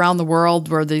zones around the world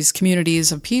where these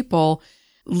communities of people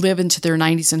live into their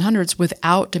 90s and 100s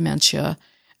without dementia.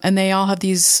 And they all have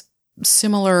these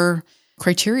similar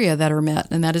criteria that are met,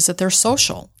 and that is that they're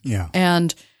social. Yeah.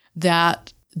 And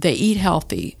that they eat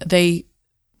healthy.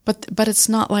 But it's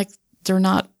not like they're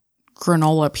not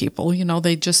granola people,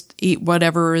 they just eat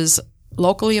whatever is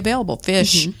locally available,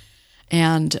 fish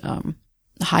and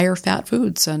higher fat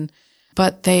foods.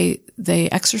 But they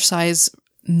exercise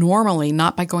normally,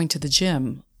 not by going to the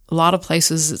gym. A lot of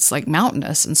places it's like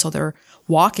mountainous, and so they're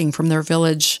walking from their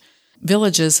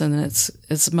villages, and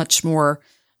it's much more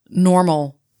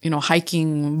normal,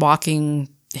 hiking, walking,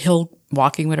 hill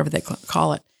walking, whatever they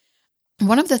call it.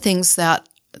 One of the things that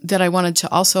I wanted to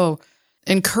also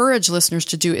encourage listeners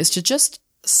to do is to just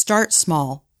start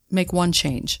small, make one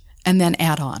change, and then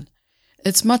add on.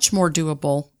 It's much more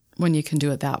doable when you can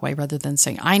do it that way rather than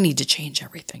saying, I need to change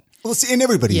everything. Well, see, and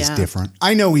everybody is different.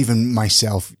 I know even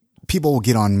myself, people will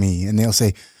get on me and they'll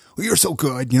say, well, you're so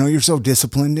good, you're so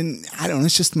disciplined. And I don't know,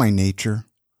 it's just my nature.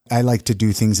 I like to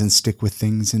do things and stick with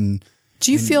things. And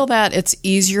do you feel that it's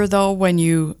easier though when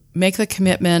you make the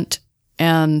commitment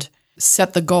and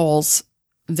set the goals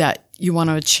that you want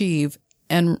to achieve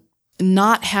and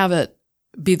not have it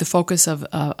be the focus of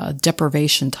a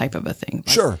deprivation type of a thing?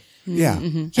 Sure. Yeah,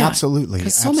 absolutely.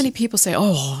 Because so many people say,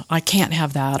 "Oh, I can't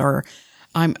have that," or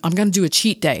 "I'm going to do a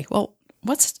cheat day." Well,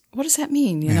 what does that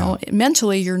mean? You know,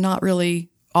 mentally, you're not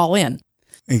really all in.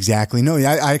 Exactly. No,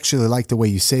 I actually like the way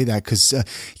you say that because,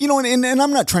 and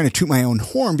I'm not trying to toot my own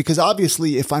horn because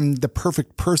obviously, if I'm the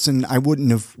perfect person, I wouldn't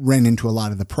have ran into a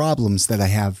lot of the problems that I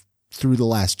have through the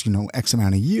last, X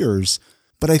amount of years.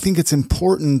 But I think it's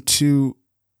important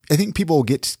I think people will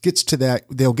get to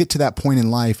that point in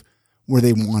life where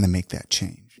they want to make that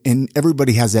change. And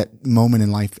everybody has that moment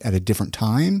in life at a different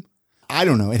time. I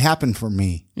don't know. It happened for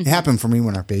me. It happened for me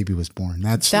when our baby was born.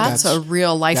 That's a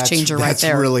real life changer right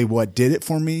there. That's really what did it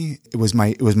for me. It was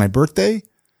my birthday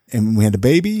and we had a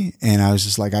baby and I was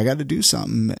just like, I got to do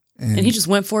something. And he just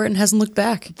went for it and hasn't looked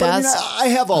back. But, I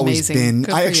have always been.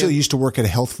 I actually used to work at a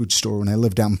health food store when I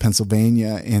lived out in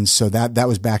Pennsylvania. And so that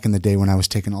was back in the day when I was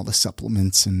taking all the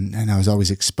supplements and I was always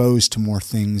exposed to more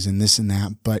things and this and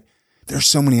that. But there's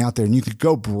so many out there and you could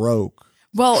go broke.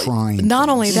 Well, not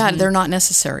only that, they're not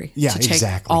necessary to take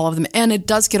all of them. And it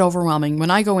does get overwhelming. When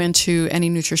I go into any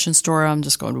nutrition store, I'm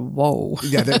just going, whoa.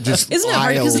 Yeah, they're just Isn't it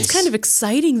right? Because it's kind of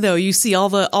exciting, though. You see all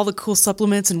the cool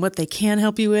supplements and what they can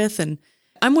help you with. And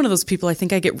I'm one of those people, I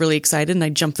think I get really excited and I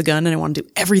jump the gun and I want to do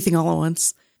everything all at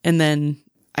once. And then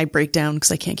I break down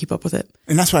because I can't keep up with it.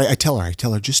 And that's why I tell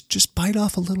her, just bite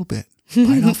off a little bit.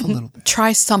 Bite off a little bit.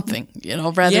 Try something,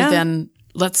 rather than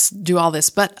let's do all this.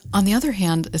 But on the other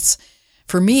hand,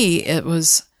 for me, it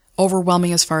was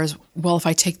overwhelming as far as, well, if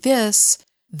I take this,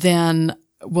 then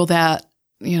will that,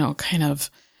 kind of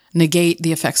negate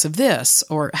the effects of this?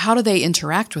 Or how do they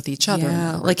interact with each other?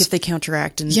 Yeah, like if they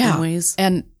counteract in ways.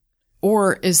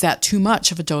 Or is that too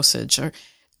much of a dosage or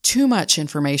too much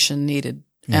information needed?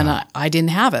 Yeah. And I didn't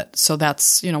have it. So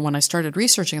that's, when I started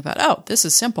researching, I thought, oh, this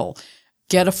is simple.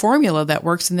 Get a formula that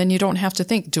works. And then you don't have to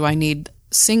think, do I need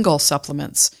single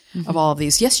supplements of all of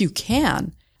these? Yes, you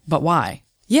can. But why?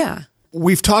 Yeah.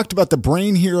 We've talked about the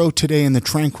Brain Hero today and the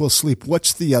Tranquil Sleep.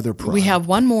 What's the other product? We have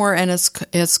one more, and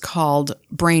it's called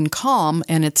Brain Calm,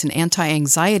 and it's an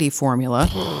anti-anxiety formula.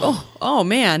 Oh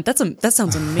man, that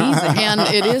sounds amazing. And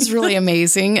it is really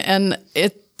amazing, and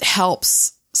it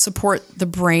helps support the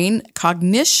brain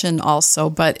cognition also,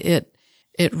 but it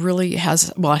really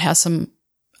has some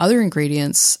other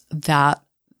ingredients that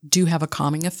do have a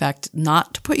calming effect,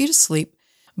 not to put you to sleep,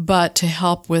 but to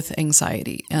help with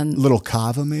anxiety. And little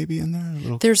kava maybe in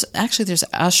there? There's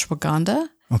ashwagandha,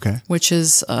 which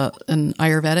is an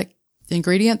Ayurvedic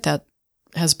ingredient that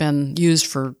has been used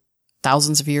for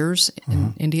thousands of years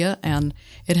in India, and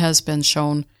it has been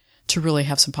shown to really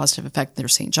have some positive effect.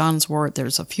 There's St. John's wort.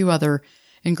 There's a few other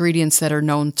ingredients that are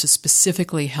known to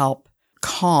specifically help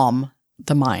calm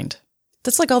the mind.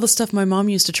 That's like all the stuff my mom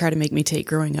used to try to make me take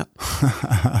growing up.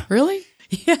 Really?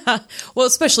 Yeah. Well,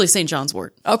 especially St. John's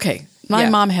wort. Okay. My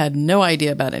mom had no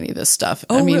idea about any of this stuff.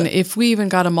 Oh, really? If we even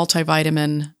got a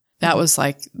multivitamin, that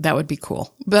would be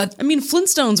cool. But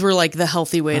Flintstones were like the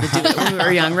healthy way to do it when we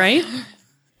were young, right?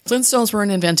 Flintstones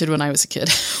weren't invented when I was a kid.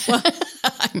 Well,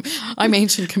 I'm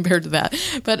ancient compared to that.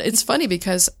 But it's funny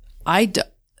because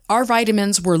our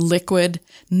vitamins were liquid,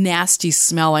 nasty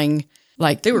smelling,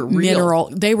 like they were mineral.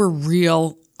 They were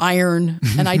real iron.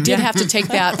 And I did have to take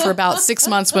that for about 6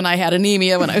 months when I had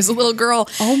anemia when I was a little girl.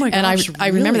 Oh my gosh. And I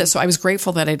remember that. So I was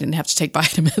grateful that I didn't have to take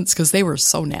vitamins because they were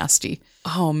so nasty.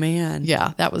 Oh man.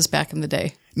 Yeah. That was back in the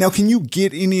day. Now, can you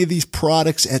get any of these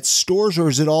products at stores, or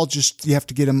is it all just you have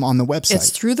to get them on the website? It's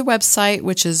through the website,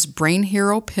 which is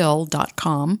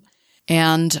brainheropill.com.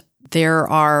 And there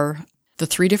are the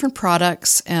 3 different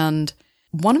products. And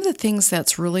one of the things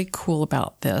that's really cool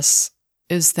about this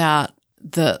is that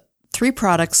the 3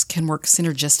 products can work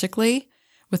synergistically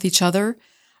with each other.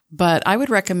 But I would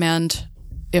recommend,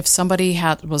 if somebody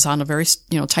was on a very,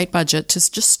 tight budget,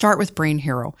 to just start with Brain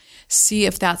Hero. See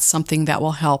if that's something that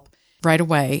will help right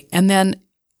away. And then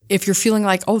if you're feeling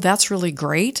like, oh, that's really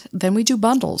great, then we do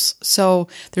bundles. So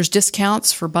there's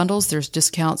discounts for bundles. There's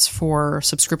discounts for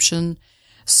subscription.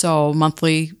 So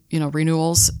monthly,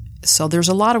 renewals. So there's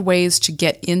a lot of ways to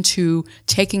get into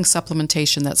taking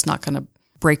supplementation that's not going to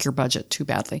break your budget too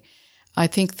badly. I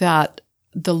think that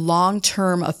the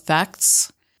long-term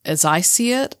effects, as I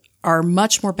see it, are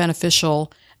much more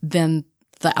beneficial than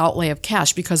the outlay of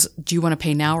cash, because do you want to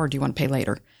pay now or do you want to pay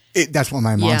later? That's what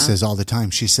my mom says all the time.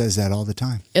 She says that all the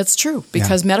time. It's true,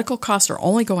 because medical costs are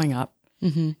only going up.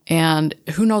 Mm-hmm. And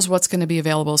who knows what's going to be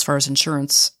available as far as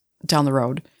insurance down the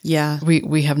road. Yeah.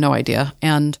 We have no idea.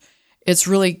 And it's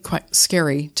really quite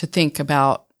scary to think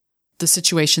about the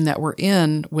situation that we're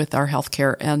in with our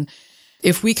healthcare. And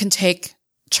if we can take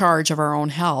charge of our own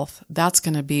health,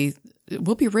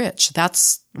 we'll be rich.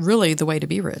 That's really the way to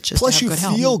be rich. Plus, you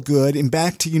feel good. And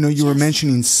back to, you were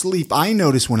mentioning sleep. I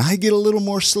notice when I get a little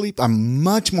more sleep, I'm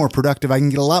much more productive. I can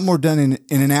get a lot more done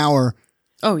in an hour.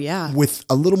 Oh, yeah. With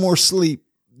a little more sleep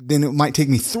than it might take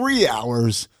me 3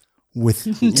 hours with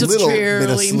little bit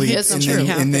of sleep.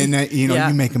 And then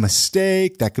you make a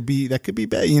mistake. That could be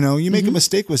bad. You make a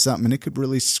mistake with something and it could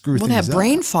really screw things up. That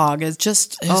brain fog is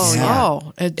just, you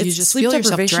just feel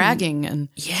yourself dragging, and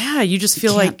you just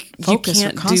feel like you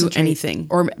can't do anything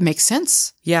or make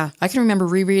sense. Yeah. I can remember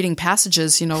rereading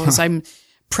passages, as I'm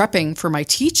prepping for my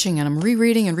teaching, and I'm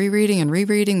rereading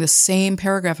the same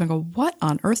paragraph and go, what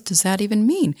on earth does that even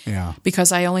mean? Yeah.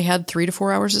 Because I only had 3 to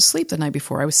 4 hours of sleep the night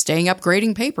before. I was staying up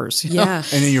grading papers. Yeah.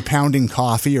 And then you're pounding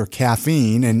coffee or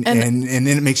caffeine and then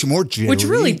it makes you more jittery. Which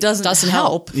really doesn't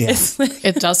help. Yeah.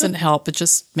 It doesn't help. It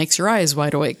just makes your eyes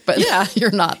wide awake. But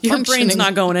you're not Your brain's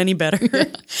not going any better. Yeah.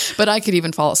 But I could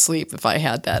even fall asleep if I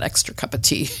had that extra cup of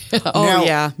tea.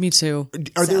 Now, me too.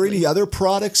 Are there any other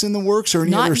products in the works or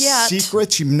any other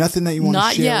secrets? Nothing that you want to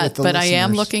share with the listeners? Not yet, but I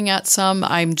am looking at some.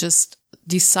 I'm just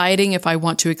deciding if I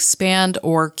want to expand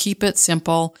or keep it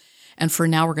simple. And for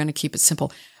now, we're going to keep it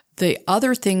simple. The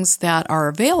other things that are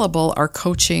available are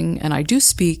coaching, and I do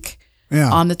speak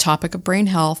on the topic of brain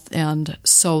health. And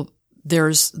so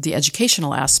there's the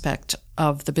educational aspect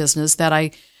of the business that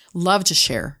I love to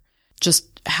share,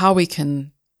 just how we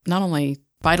can not only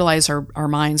vitalize our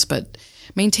minds, but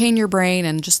maintain your brain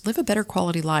and just live a better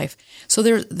quality life. So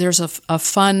there's a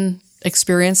fun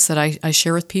experience that I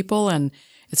share with people, and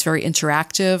it's very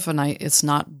interactive, and it's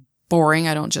not boring.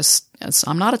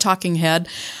 I'm not a talking head.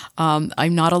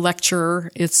 I'm not a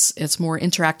lecturer. It's more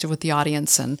interactive with the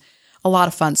audience and a lot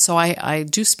of fun. So I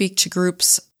do speak to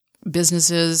groups,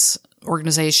 businesses,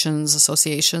 organizations,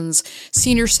 associations,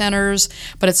 senior centers,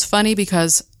 but it's funny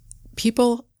because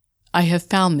I have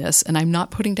found this, and I'm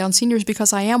not putting down seniors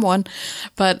because I am one,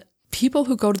 but people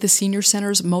who go to the senior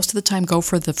centers most of the time go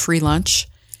for the free lunch.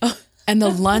 And the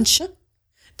lunch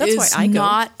That's is why I go.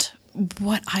 Not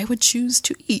what I would choose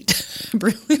to eat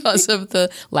because of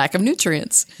the lack of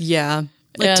nutrients. Yeah.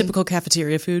 Like typical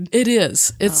cafeteria food. It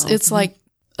is. It's like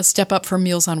a step up from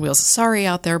Meals on Wheels. Sorry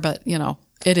out there, but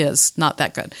it is not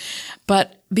that good.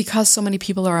 But because so many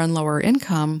people are on lower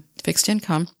income, fixed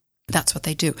income, that's what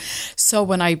they do. So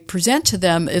when I present to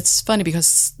them, it's funny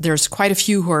because there's quite a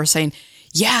few who are saying,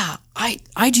 yeah,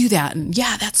 I do that. And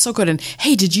yeah, that's so good. And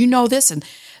hey, did you know this? And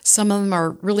some of them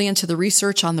are really into the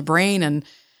research on the brain and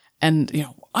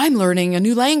I'm learning a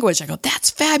new language. I go, that's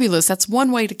fabulous. That's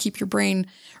one way to keep your brain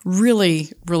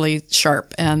really, really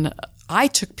sharp. And I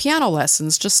took piano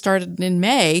lessons, just started in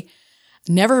May,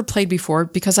 never played before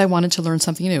because I wanted to learn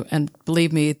something new. And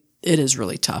believe me, it is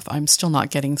really tough. I'm still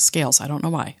not getting scales. I don't know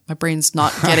why. My brain's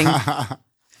not getting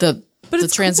the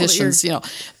transitions,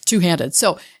 two-handed.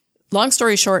 So long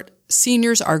story short,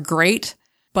 seniors are great,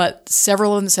 but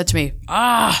several of them said to me,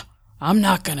 I'm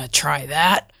not going to try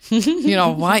that.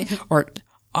 Why? Or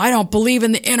I don't believe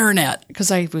in the internet, because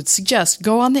I would suggest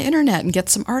go on the internet and get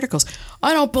some articles.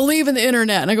 I don't believe in the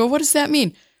internet. And I go, what does that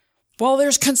mean? Well,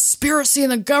 there's conspiracy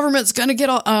and the government's going to get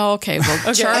all... Oh, okay. Well,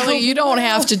 okay. Charlie, you don't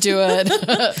have to do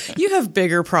it. You have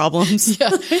bigger problems. Yeah.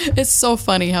 It's so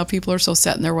funny how people are so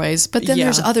set in their ways. But then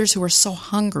there's others who are so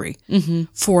hungry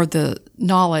for the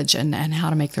knowledge and how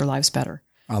to make their lives better.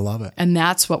 I love it. And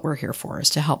that's what we're here for, is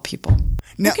to help people.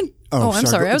 Now, I'm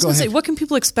sorry. I was going to say, what can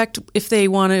people expect if they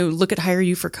want to hire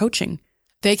you for coaching?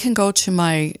 They can go to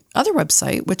my other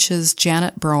website, which is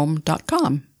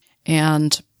janetbrome.com.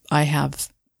 And I have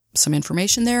some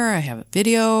information there. I have a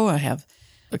video. I have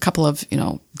a couple of,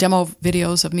 demo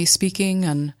videos of me speaking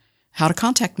and how to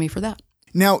contact me for that.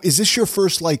 Now, is this your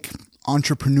first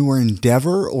entrepreneur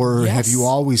endeavor, or Yes. have you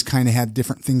always kind of had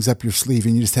different things up your sleeve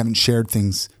and you just haven't shared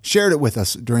it with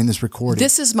us during this recording?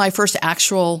 This is my first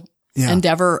actual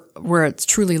endeavor where it's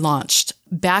truly launched.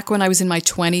 Back when I was in my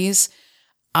 20s,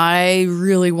 I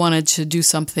really wanted to do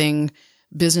something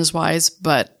business-wise,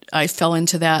 but I fell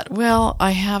into that. Well,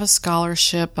 I have a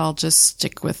scholarship. I'll just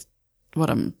stick with what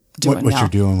I'm doing what now. you're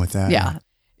doing with that. Yeah.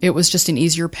 It was just an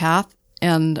easier path,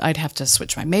 and I'd have to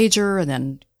switch my major and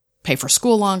then pay for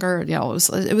school longer.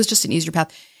 It was just an easier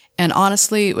path. And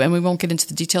honestly, and we won't get into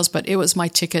the details, but it was my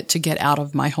ticket to get out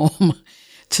of my home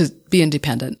to be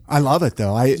independent. I love it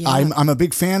though. I'm a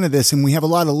big fan of this, and we have a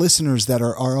lot of listeners that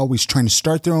are always trying to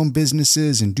start their own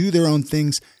businesses and do their own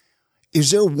things.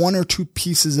 Is there one or two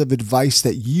pieces of advice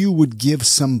that you would give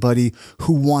somebody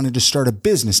who wanted to start a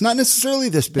business? Not necessarily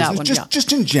this business,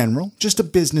 just in general, just a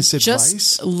business advice.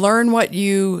 Just learn what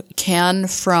you can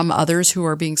from others who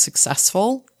are being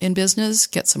successful in business,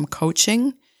 get some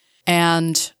coaching,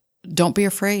 and don't be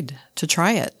afraid to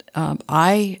try it.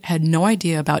 I had no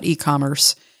idea about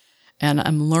e-commerce, and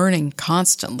I'm learning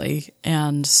constantly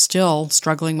and still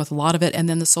struggling with a lot of it. And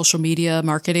then the social media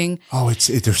marketing. Oh,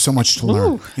 there's so much to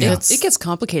learn. Yeah. It gets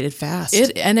complicated fast.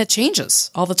 And it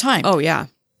changes all the time. Oh, yeah.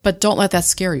 But don't let that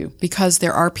scare you, because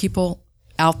there are people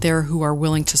out there who are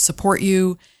willing to support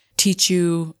you, teach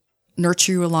you,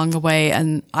 nurture you along the way.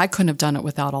 And I couldn't have done it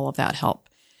without all of that help.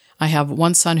 I have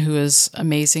one son who is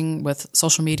amazing with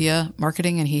social media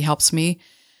marketing, and he helps me.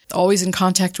 Always in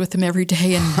contact with him every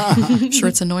day, and I'm sure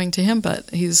it's annoying to him, but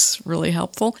he's really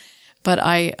helpful. But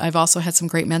I've also had some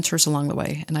great mentors along the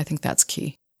way, and I think that's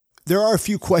key. There are a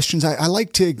few questions. I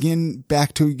like to, again,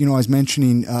 back to, I was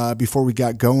mentioning before we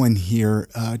got going here,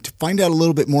 to find out a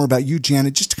little bit more about you,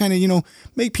 Janet, just to kind of,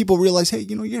 make people realize, hey,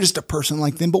 you're just a person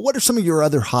like them. But what are some of your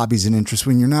other hobbies and interests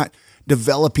when you're not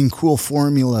developing cool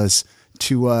formulas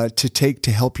to take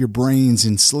to help your brains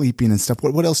and sleeping and stuff?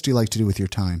 What else do you like to do with your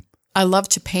time? I love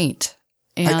to paint.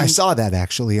 And I saw that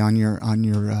actually on your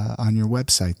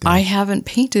website there. I haven't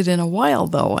painted in a while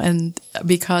though, and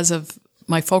because of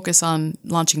my focus on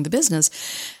launching the business.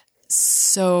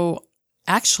 So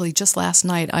actually just last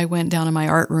night I went down in my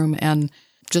art room and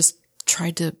just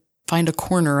tried to find a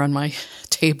corner on my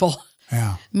table.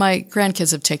 Yeah. My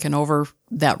grandkids have taken over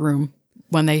that room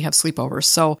when they have sleepovers.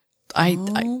 So I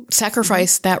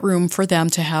sacrifice that room for them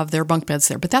to have their bunk beds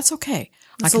there, but that's okay.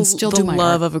 I can still do my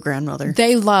love art. of a grandmother.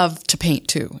 They love to paint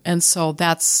too. And so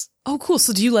that's... Oh, cool.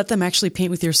 So do you let them actually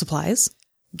paint with your supplies?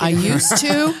 I used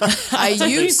to,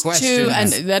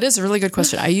 and that is a really good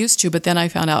question. I used to, but then I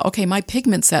found out, okay, my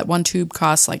pigments, that one tube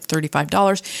costs like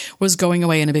 $35, was going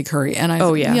away in a big hurry. And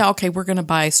okay, we're going to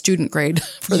buy student grade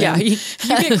for them. Yeah, you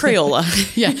get Crayola.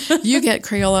 Yeah, you get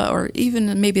Crayola, or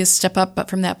even maybe a step up, but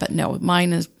from that, but no,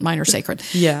 mine are sacred.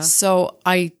 Yeah. So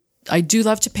I do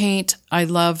love to paint. I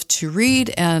love to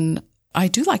read, and I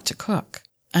do like to cook.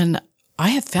 And I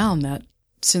have found that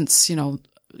since,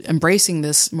 embracing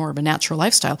this more of a natural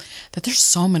lifestyle, that there's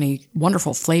so many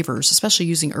wonderful flavors, especially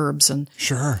using herbs and,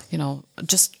 sure,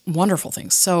 just wonderful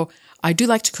things. So I do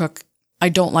like to cook. I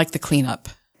don't like the cleanup.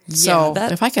 So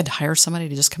if I could hire somebody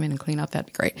to just come in and clean up, that'd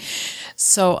be great.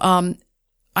 So,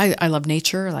 I love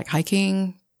nature, I like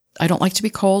hiking. I don't like to be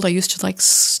cold. I used to like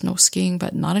snow skiing,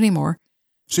 but not anymore.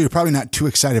 So you're probably not too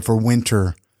excited for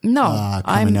winter. No,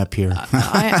 coming up here.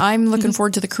 I'm looking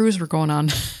forward to the cruise we're going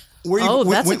on.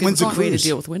 That's a good way to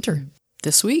deal with winter.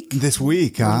 This week. Huh?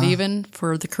 We're leaving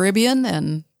for the Caribbean,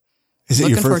 and is it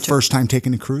your first time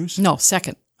taking a cruise? No,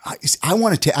 second. I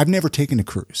want to. I've never taken a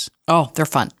cruise. Oh, they're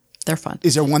fun.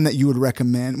 Is there one that you would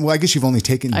recommend? Well, I guess you've only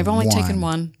taken. I've only taken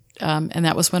one, and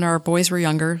that was when our boys were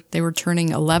younger. They were turning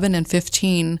 11 and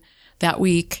 15 that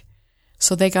week,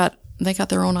 so they got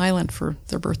their own island for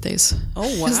their birthdays.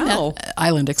 Oh wow! Isn't that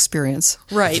island experience,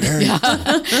 right?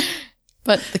 Yeah.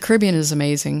 But the Caribbean is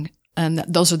amazing, and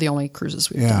those are the only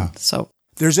cruises we've done. So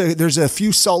there's a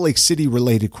few Salt Lake City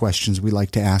related questions we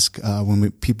like to ask when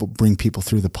people bring people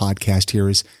through the podcast. Here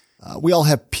is we all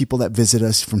have people that visit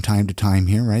us from time to time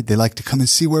here, right? They like to come and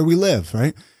see where we live,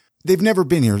 right? They've never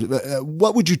been here.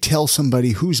 What would you tell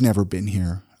somebody who's never been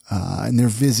here and they're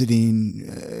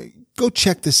visiting? Go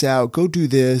check this out. Go do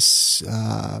this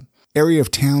area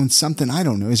of town. Something, I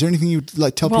don't know. Is there anything you'd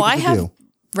like tell people to do?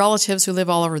 relatives who live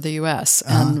all over the U.S.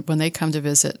 And when they come to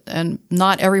visit, and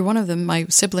not every one of them, my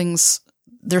siblings,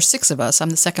 there's 6 of us. I'm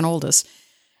the second oldest.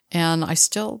 And I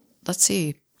still,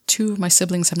 2 of my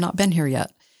siblings have not been here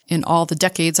yet in all the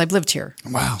decades I've lived here.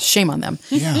 Wow. Shame on them.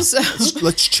 Yeah.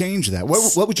 Let's change that.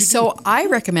 What would you do? So I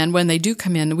recommend when they do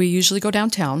come in, we usually go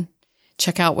downtown,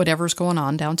 check out whatever's going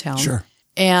on downtown. Sure.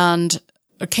 And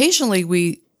occasionally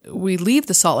we leave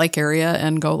the Salt Lake area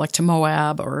and go like to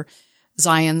Moab or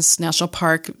Zion's National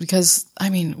Park because,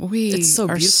 it's so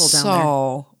beautiful down there.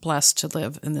 So blessed to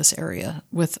live in this area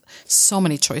with so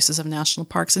many choices of national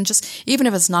parks. And just, even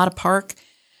if it's not a park,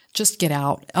 just get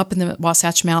out up in the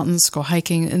Wasatch Mountains, go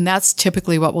hiking. And that's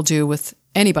typically what we'll do with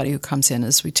anybody who comes in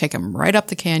is we take them right up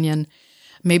the canyon,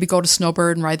 maybe go to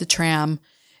Snowbird and ride the tram.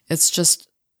 It's just,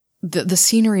 the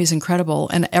scenery is incredible.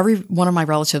 And every one of my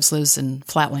relatives lives in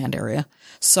Flatland area.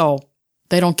 So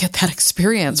they don't get that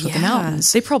experience with the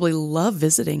mountains. They probably love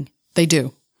visiting. They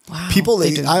do. Wow.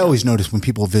 I always notice when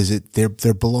people visit, they're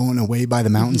blown away by the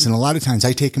mountains. And a lot of times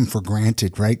I take them for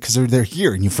granted, right? Because they're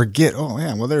here and you forget,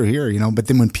 they're here, But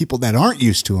then when people that aren't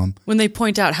used to them. When they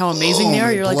point out how amazing they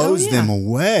are, you're like, oh, yeah. It blows them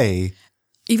away.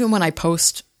 Even when I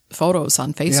post photos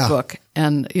on Facebook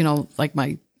and, like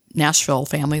my Nashville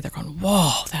family, they're going,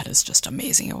 whoa, that is just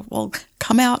amazing. Well,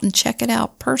 come out and check it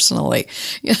out personally,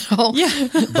 Yeah.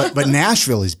 But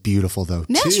Nashville is beautiful though.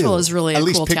 Nashville is really a cool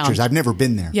town. At least pictures. I've never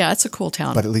been there. Yeah, it's a cool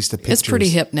town. But at least the pictures. It's pretty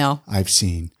hip now. I've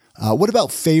seen. What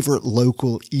about favorite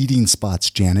local eating spots,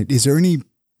 Janet? Is there any,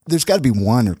 there's got to be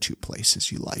 1 or 2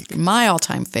 places you like. My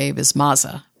all-time fave is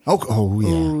Maza. Oh, yeah.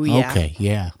 Ooh, yeah. Okay,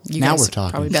 yeah. You now guys we're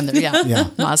talking. Probably been there. Yeah, yeah.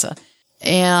 Maza.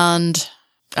 And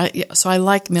so I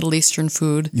like Middle Eastern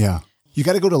food. Yeah. You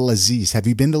got to go to Laziz. Have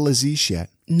you been to Laziz yet?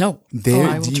 No.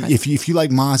 I will try. If you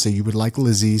like Maza, you would like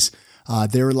Laziz.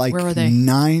 They're like, where are they?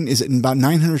 Is it about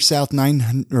 900 South,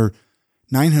 900 or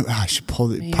 900? I should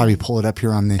probably pull it up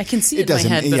here on the. I can see it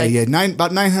in my head.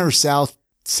 About 900 South,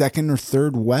 2nd or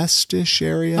 3rd West-ish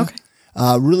area. Okay.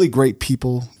 Really great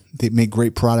people. They make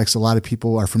great products. A lot of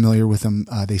people are familiar with them.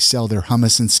 They sell their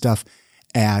hummus and stuff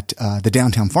at the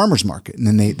downtown farmers market, and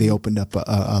then they opened up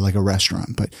like a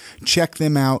restaurant. But check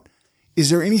them out. Is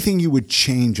there anything you would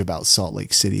change about Salt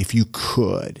Lake City if you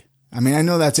could? I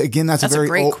know that's a very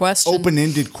great question.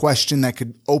 Open-ended question that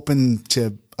could open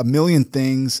to a million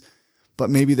things, but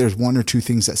maybe there's 1 or 2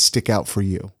 things that stick out for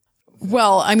you.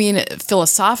 Well,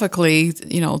 philosophically,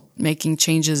 making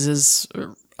changes is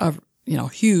a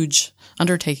huge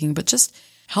undertaking, but just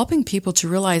helping people to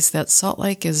realize that Salt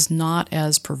Lake is not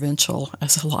as provincial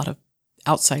as a lot of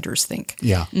outsiders think.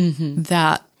 Yeah. Mm-hmm.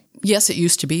 That, yes, it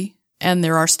used to be. And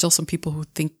there are still some people who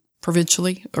think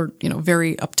provincially or,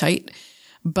 very uptight,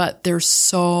 but there's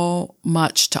so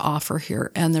much to offer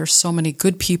here. And there's so many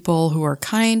good people who are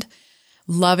kind,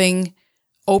 loving,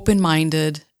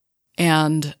 open-minded,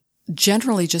 and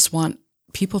generally just want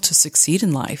people to succeed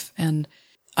in life. And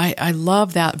I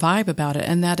love that vibe about it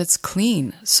and that it's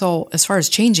clean. So as far as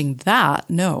changing that,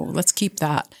 no, let's keep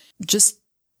that. Just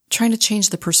trying to change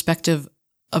the perspective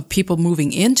of people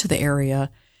moving into the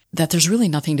area that there's really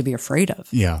nothing to be afraid of.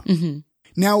 Yeah. Mm-hmm.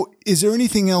 Now, is there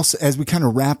anything else as we kind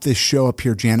of wrap this show up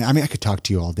here, Janet? I could talk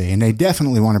to you all day, and I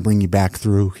definitely want to bring you back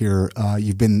through here.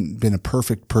 You've been a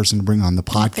perfect person to bring on the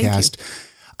podcast.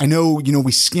 I know,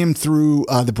 we skimmed through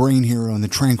the Brain Hero and the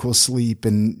Tranquil Sleep,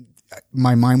 and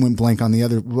my mind went blank on the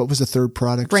other. What was the third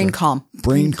product? Brain Calm.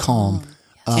 Brain Calm.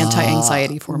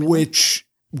 Anti-anxiety formula. Which,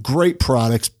 great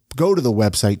products. Go to the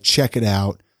website, check it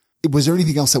out. Was there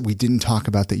anything else that we didn't talk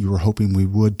about that you were hoping we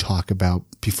would talk about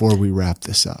before we wrap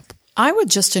this up? I would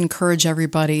just encourage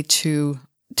everybody to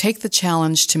take the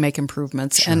challenge to make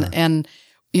improvements. Sure. And,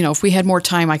 if we had more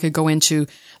time, I could go into,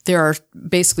 there are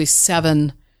basically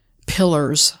 7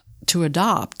 pillars to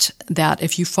adopt that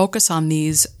if you focus on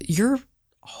these, your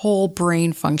whole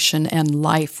brain function and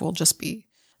life will just be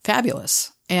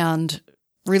fabulous. And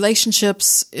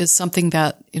relationships is something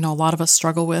that, a lot of us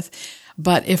struggle with.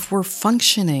 But if we're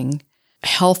functioning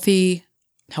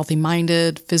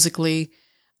healthy-minded, physically,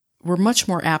 we're much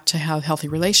more apt to have healthy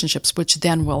relationships, which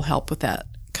then will help with that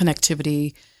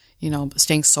connectivity,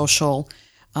 staying social.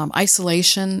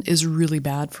 Isolation is really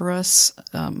bad for us,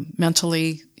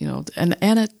 mentally, and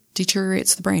it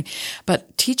deteriorates the brain.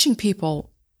 But teaching people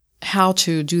how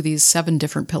to do these 7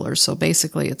 different pillars. So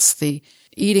basically it's the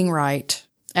eating right,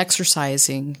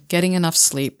 exercising, getting enough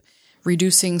sleep,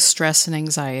 reducing stress and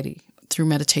anxiety through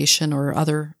meditation or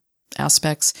other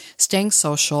aspects, staying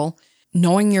social,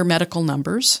 knowing your medical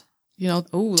numbers,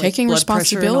 taking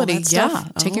responsibility.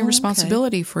 Taking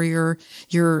responsibility for your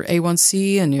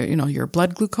A1C and your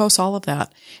blood glucose, all of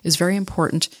that is very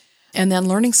important. And then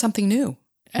learning something new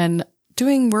and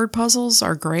doing word puzzles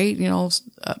are great.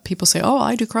 People say, oh,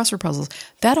 I do crossword puzzles.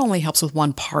 That only helps with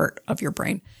one part of your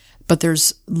brain. But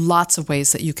there's lots of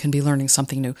ways that you can be learning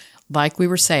something new. Like we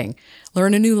were saying,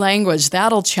 learn a new language.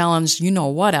 That'll challenge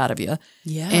what out of you.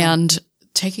 Yeah. And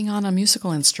taking on a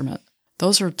musical instrument.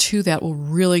 Those are two that will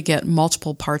really get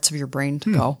multiple parts of your brain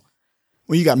to go.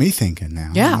 Well, you got me thinking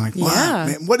now. Yeah. I'm like, wow,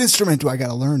 man, what instrument do I got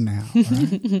to learn now?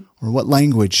 Right? Or what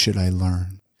language should I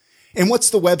learn? And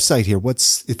what's the website here?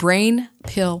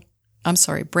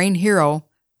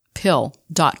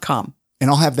 BrainHeroPill.com. And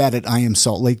I'll have that at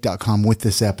IamSaltLake.com with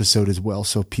this episode as well.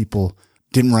 So people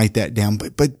didn't write that down,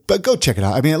 but go check it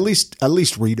out. I mean, at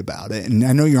least read about it. And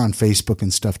I know you're on Facebook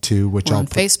and stuff too, we're on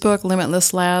Facebook,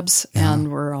 Limitless Labs,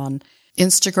 and we're on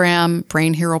Instagram,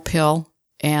 Brain Hero Pill.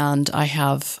 And I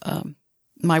have,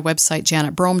 my website,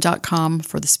 janetbrome.com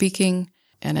for the speaking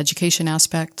and education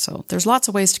aspect. So there's lots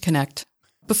of ways to connect.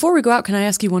 Before we go out, can I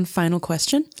ask you one final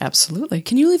question? Absolutely.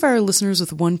 Can you leave our listeners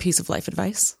with one piece of life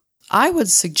advice? I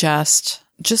would suggest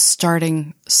just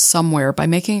starting somewhere by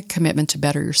making a commitment to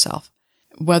better yourself,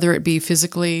 whether it be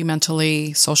physically,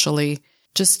 mentally, socially,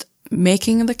 just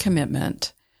making the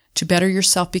commitment to better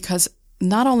yourself, because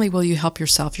not only will you help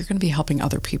yourself, you're going to be helping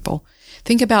other people.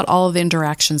 Think about all of the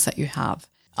interactions that you have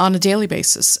on a daily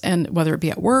basis, and whether it be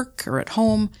at work or at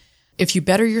home. If you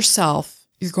better yourself,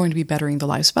 you're going to be bettering the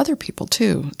lives of other people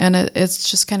too. And it's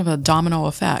just kind of a domino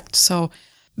effect. So,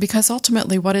 because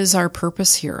ultimately, what is our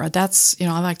purpose here? That's,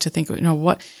 I like to think,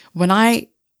 when I'm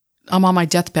on my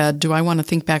deathbed, do I want to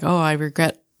think back, oh, I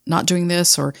regret not doing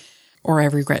this or I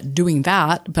regret doing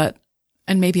that,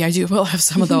 and maybe I will have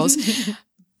some of those.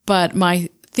 But my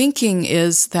thinking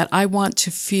is that I want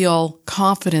to feel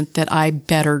confident that I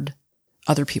bettered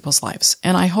other people's lives.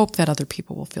 And I hope that other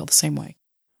people will feel the same way.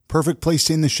 Perfect place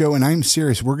to end the show. And I'm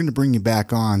serious. We're going to bring you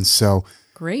back on. So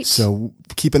great. So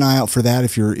keep an eye out for that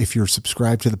if you're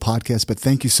subscribed to the podcast. But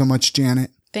thank you so much, Janet.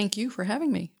 Thank you for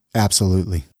having me.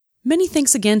 Absolutely. Many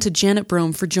thanks again to Janet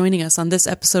Brome for joining us on this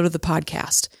episode of the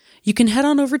podcast. You can head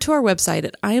on over to our website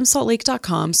at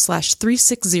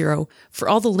IamSaltLake.com/360 for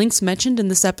all the links mentioned in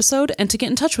this episode and to get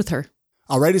in touch with her.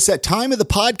 All right. It's that time of the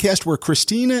podcast where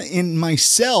Christina and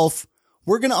myself,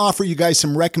 we're going to offer you guys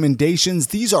some recommendations.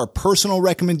 These are personal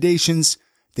recommendations.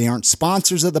 They aren't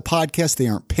sponsors of the podcast. They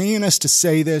aren't paying us to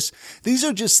say this. These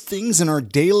are just things in our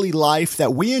daily life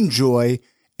that we enjoy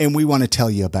and we want to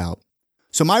tell you about.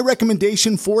 So my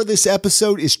recommendation for this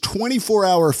episode is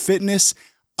 24-Hour Fitness.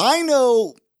 I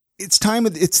know it's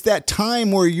that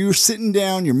time where you're sitting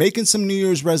down, you're making some New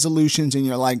Year's resolutions, and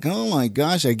you're like, oh my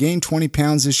gosh, I gained 20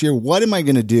 pounds this year. What am I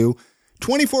going to do?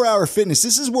 24-Hour Fitness.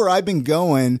 This is where I've been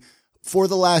going for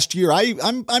the last year.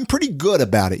 I'm pretty good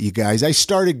about it, you guys. I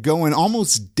started going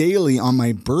almost daily on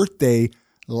my birthday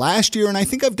last year, and I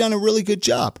think I've done a really good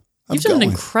job. You've done an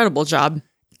incredible job.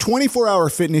 24-Hour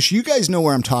Fitness. You guys know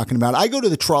where I'm talking about. I go to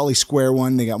the Trolley Square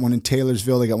one. They got one in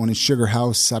Taylorsville. They got one in Sugar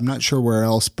House. I'm not sure where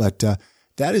else, but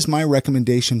that is my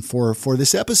recommendation for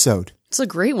this episode. It's a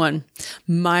great one.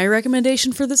 My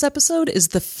recommendation for this episode is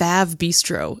the Fav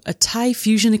Bistro, a Thai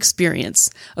fusion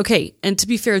experience. Okay, and to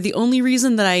be fair, the only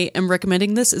reason that I am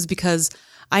recommending this is because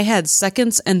I had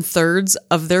seconds and thirds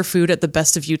of their food at the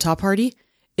Best of Utah party.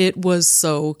 It was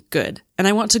so good. And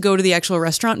I want to go to the actual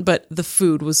restaurant, but the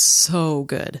food was so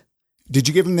good. Did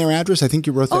you give them their address? I think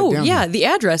you wrote that down. Oh, yeah. The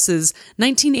address is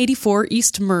 1984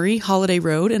 East Murray, Holiday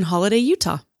Road in Holiday,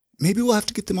 Utah. Maybe we'll have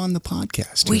to get them on the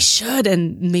podcast. We should,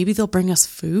 and maybe they'll bring us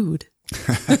food.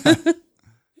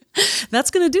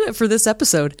 That's going to do it for this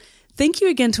episode. Thank you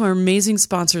again to our amazing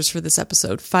sponsors for this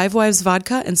episode, Five Wives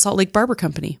Vodka and Salt Lake Barber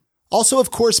Company. Also,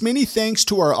 of course, many thanks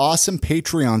to our awesome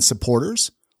Patreon supporters.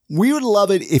 We would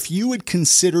love it if you would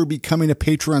consider becoming a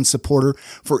Patreon supporter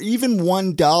for even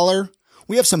 $1.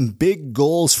 We have some big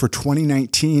goals for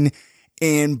 2019.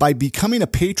 And by becoming a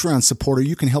Patreon supporter,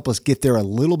 you can help us get there a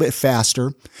little bit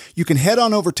faster. You can head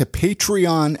on over to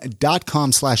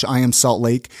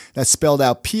patreon.com/IamSaltLake. That's spelled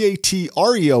out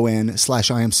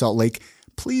Patreon/IamSaltLake.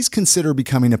 Please consider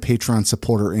becoming a Patreon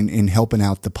supporter and helping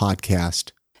out the podcast.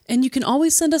 And you can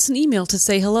always send us an email to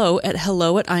say hello at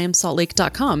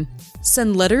hello@IamSaltLake.com.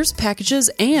 Send letters, packages,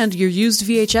 and your used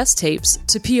VHS tapes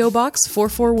to P.O. Box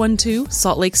 4412,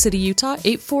 Salt Lake City, Utah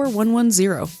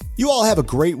 84110. You all have a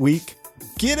great week.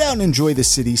 Get out and enjoy the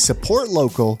city, support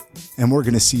local, and we're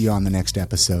going to see you on the next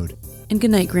episode. And good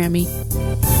night, Grammy.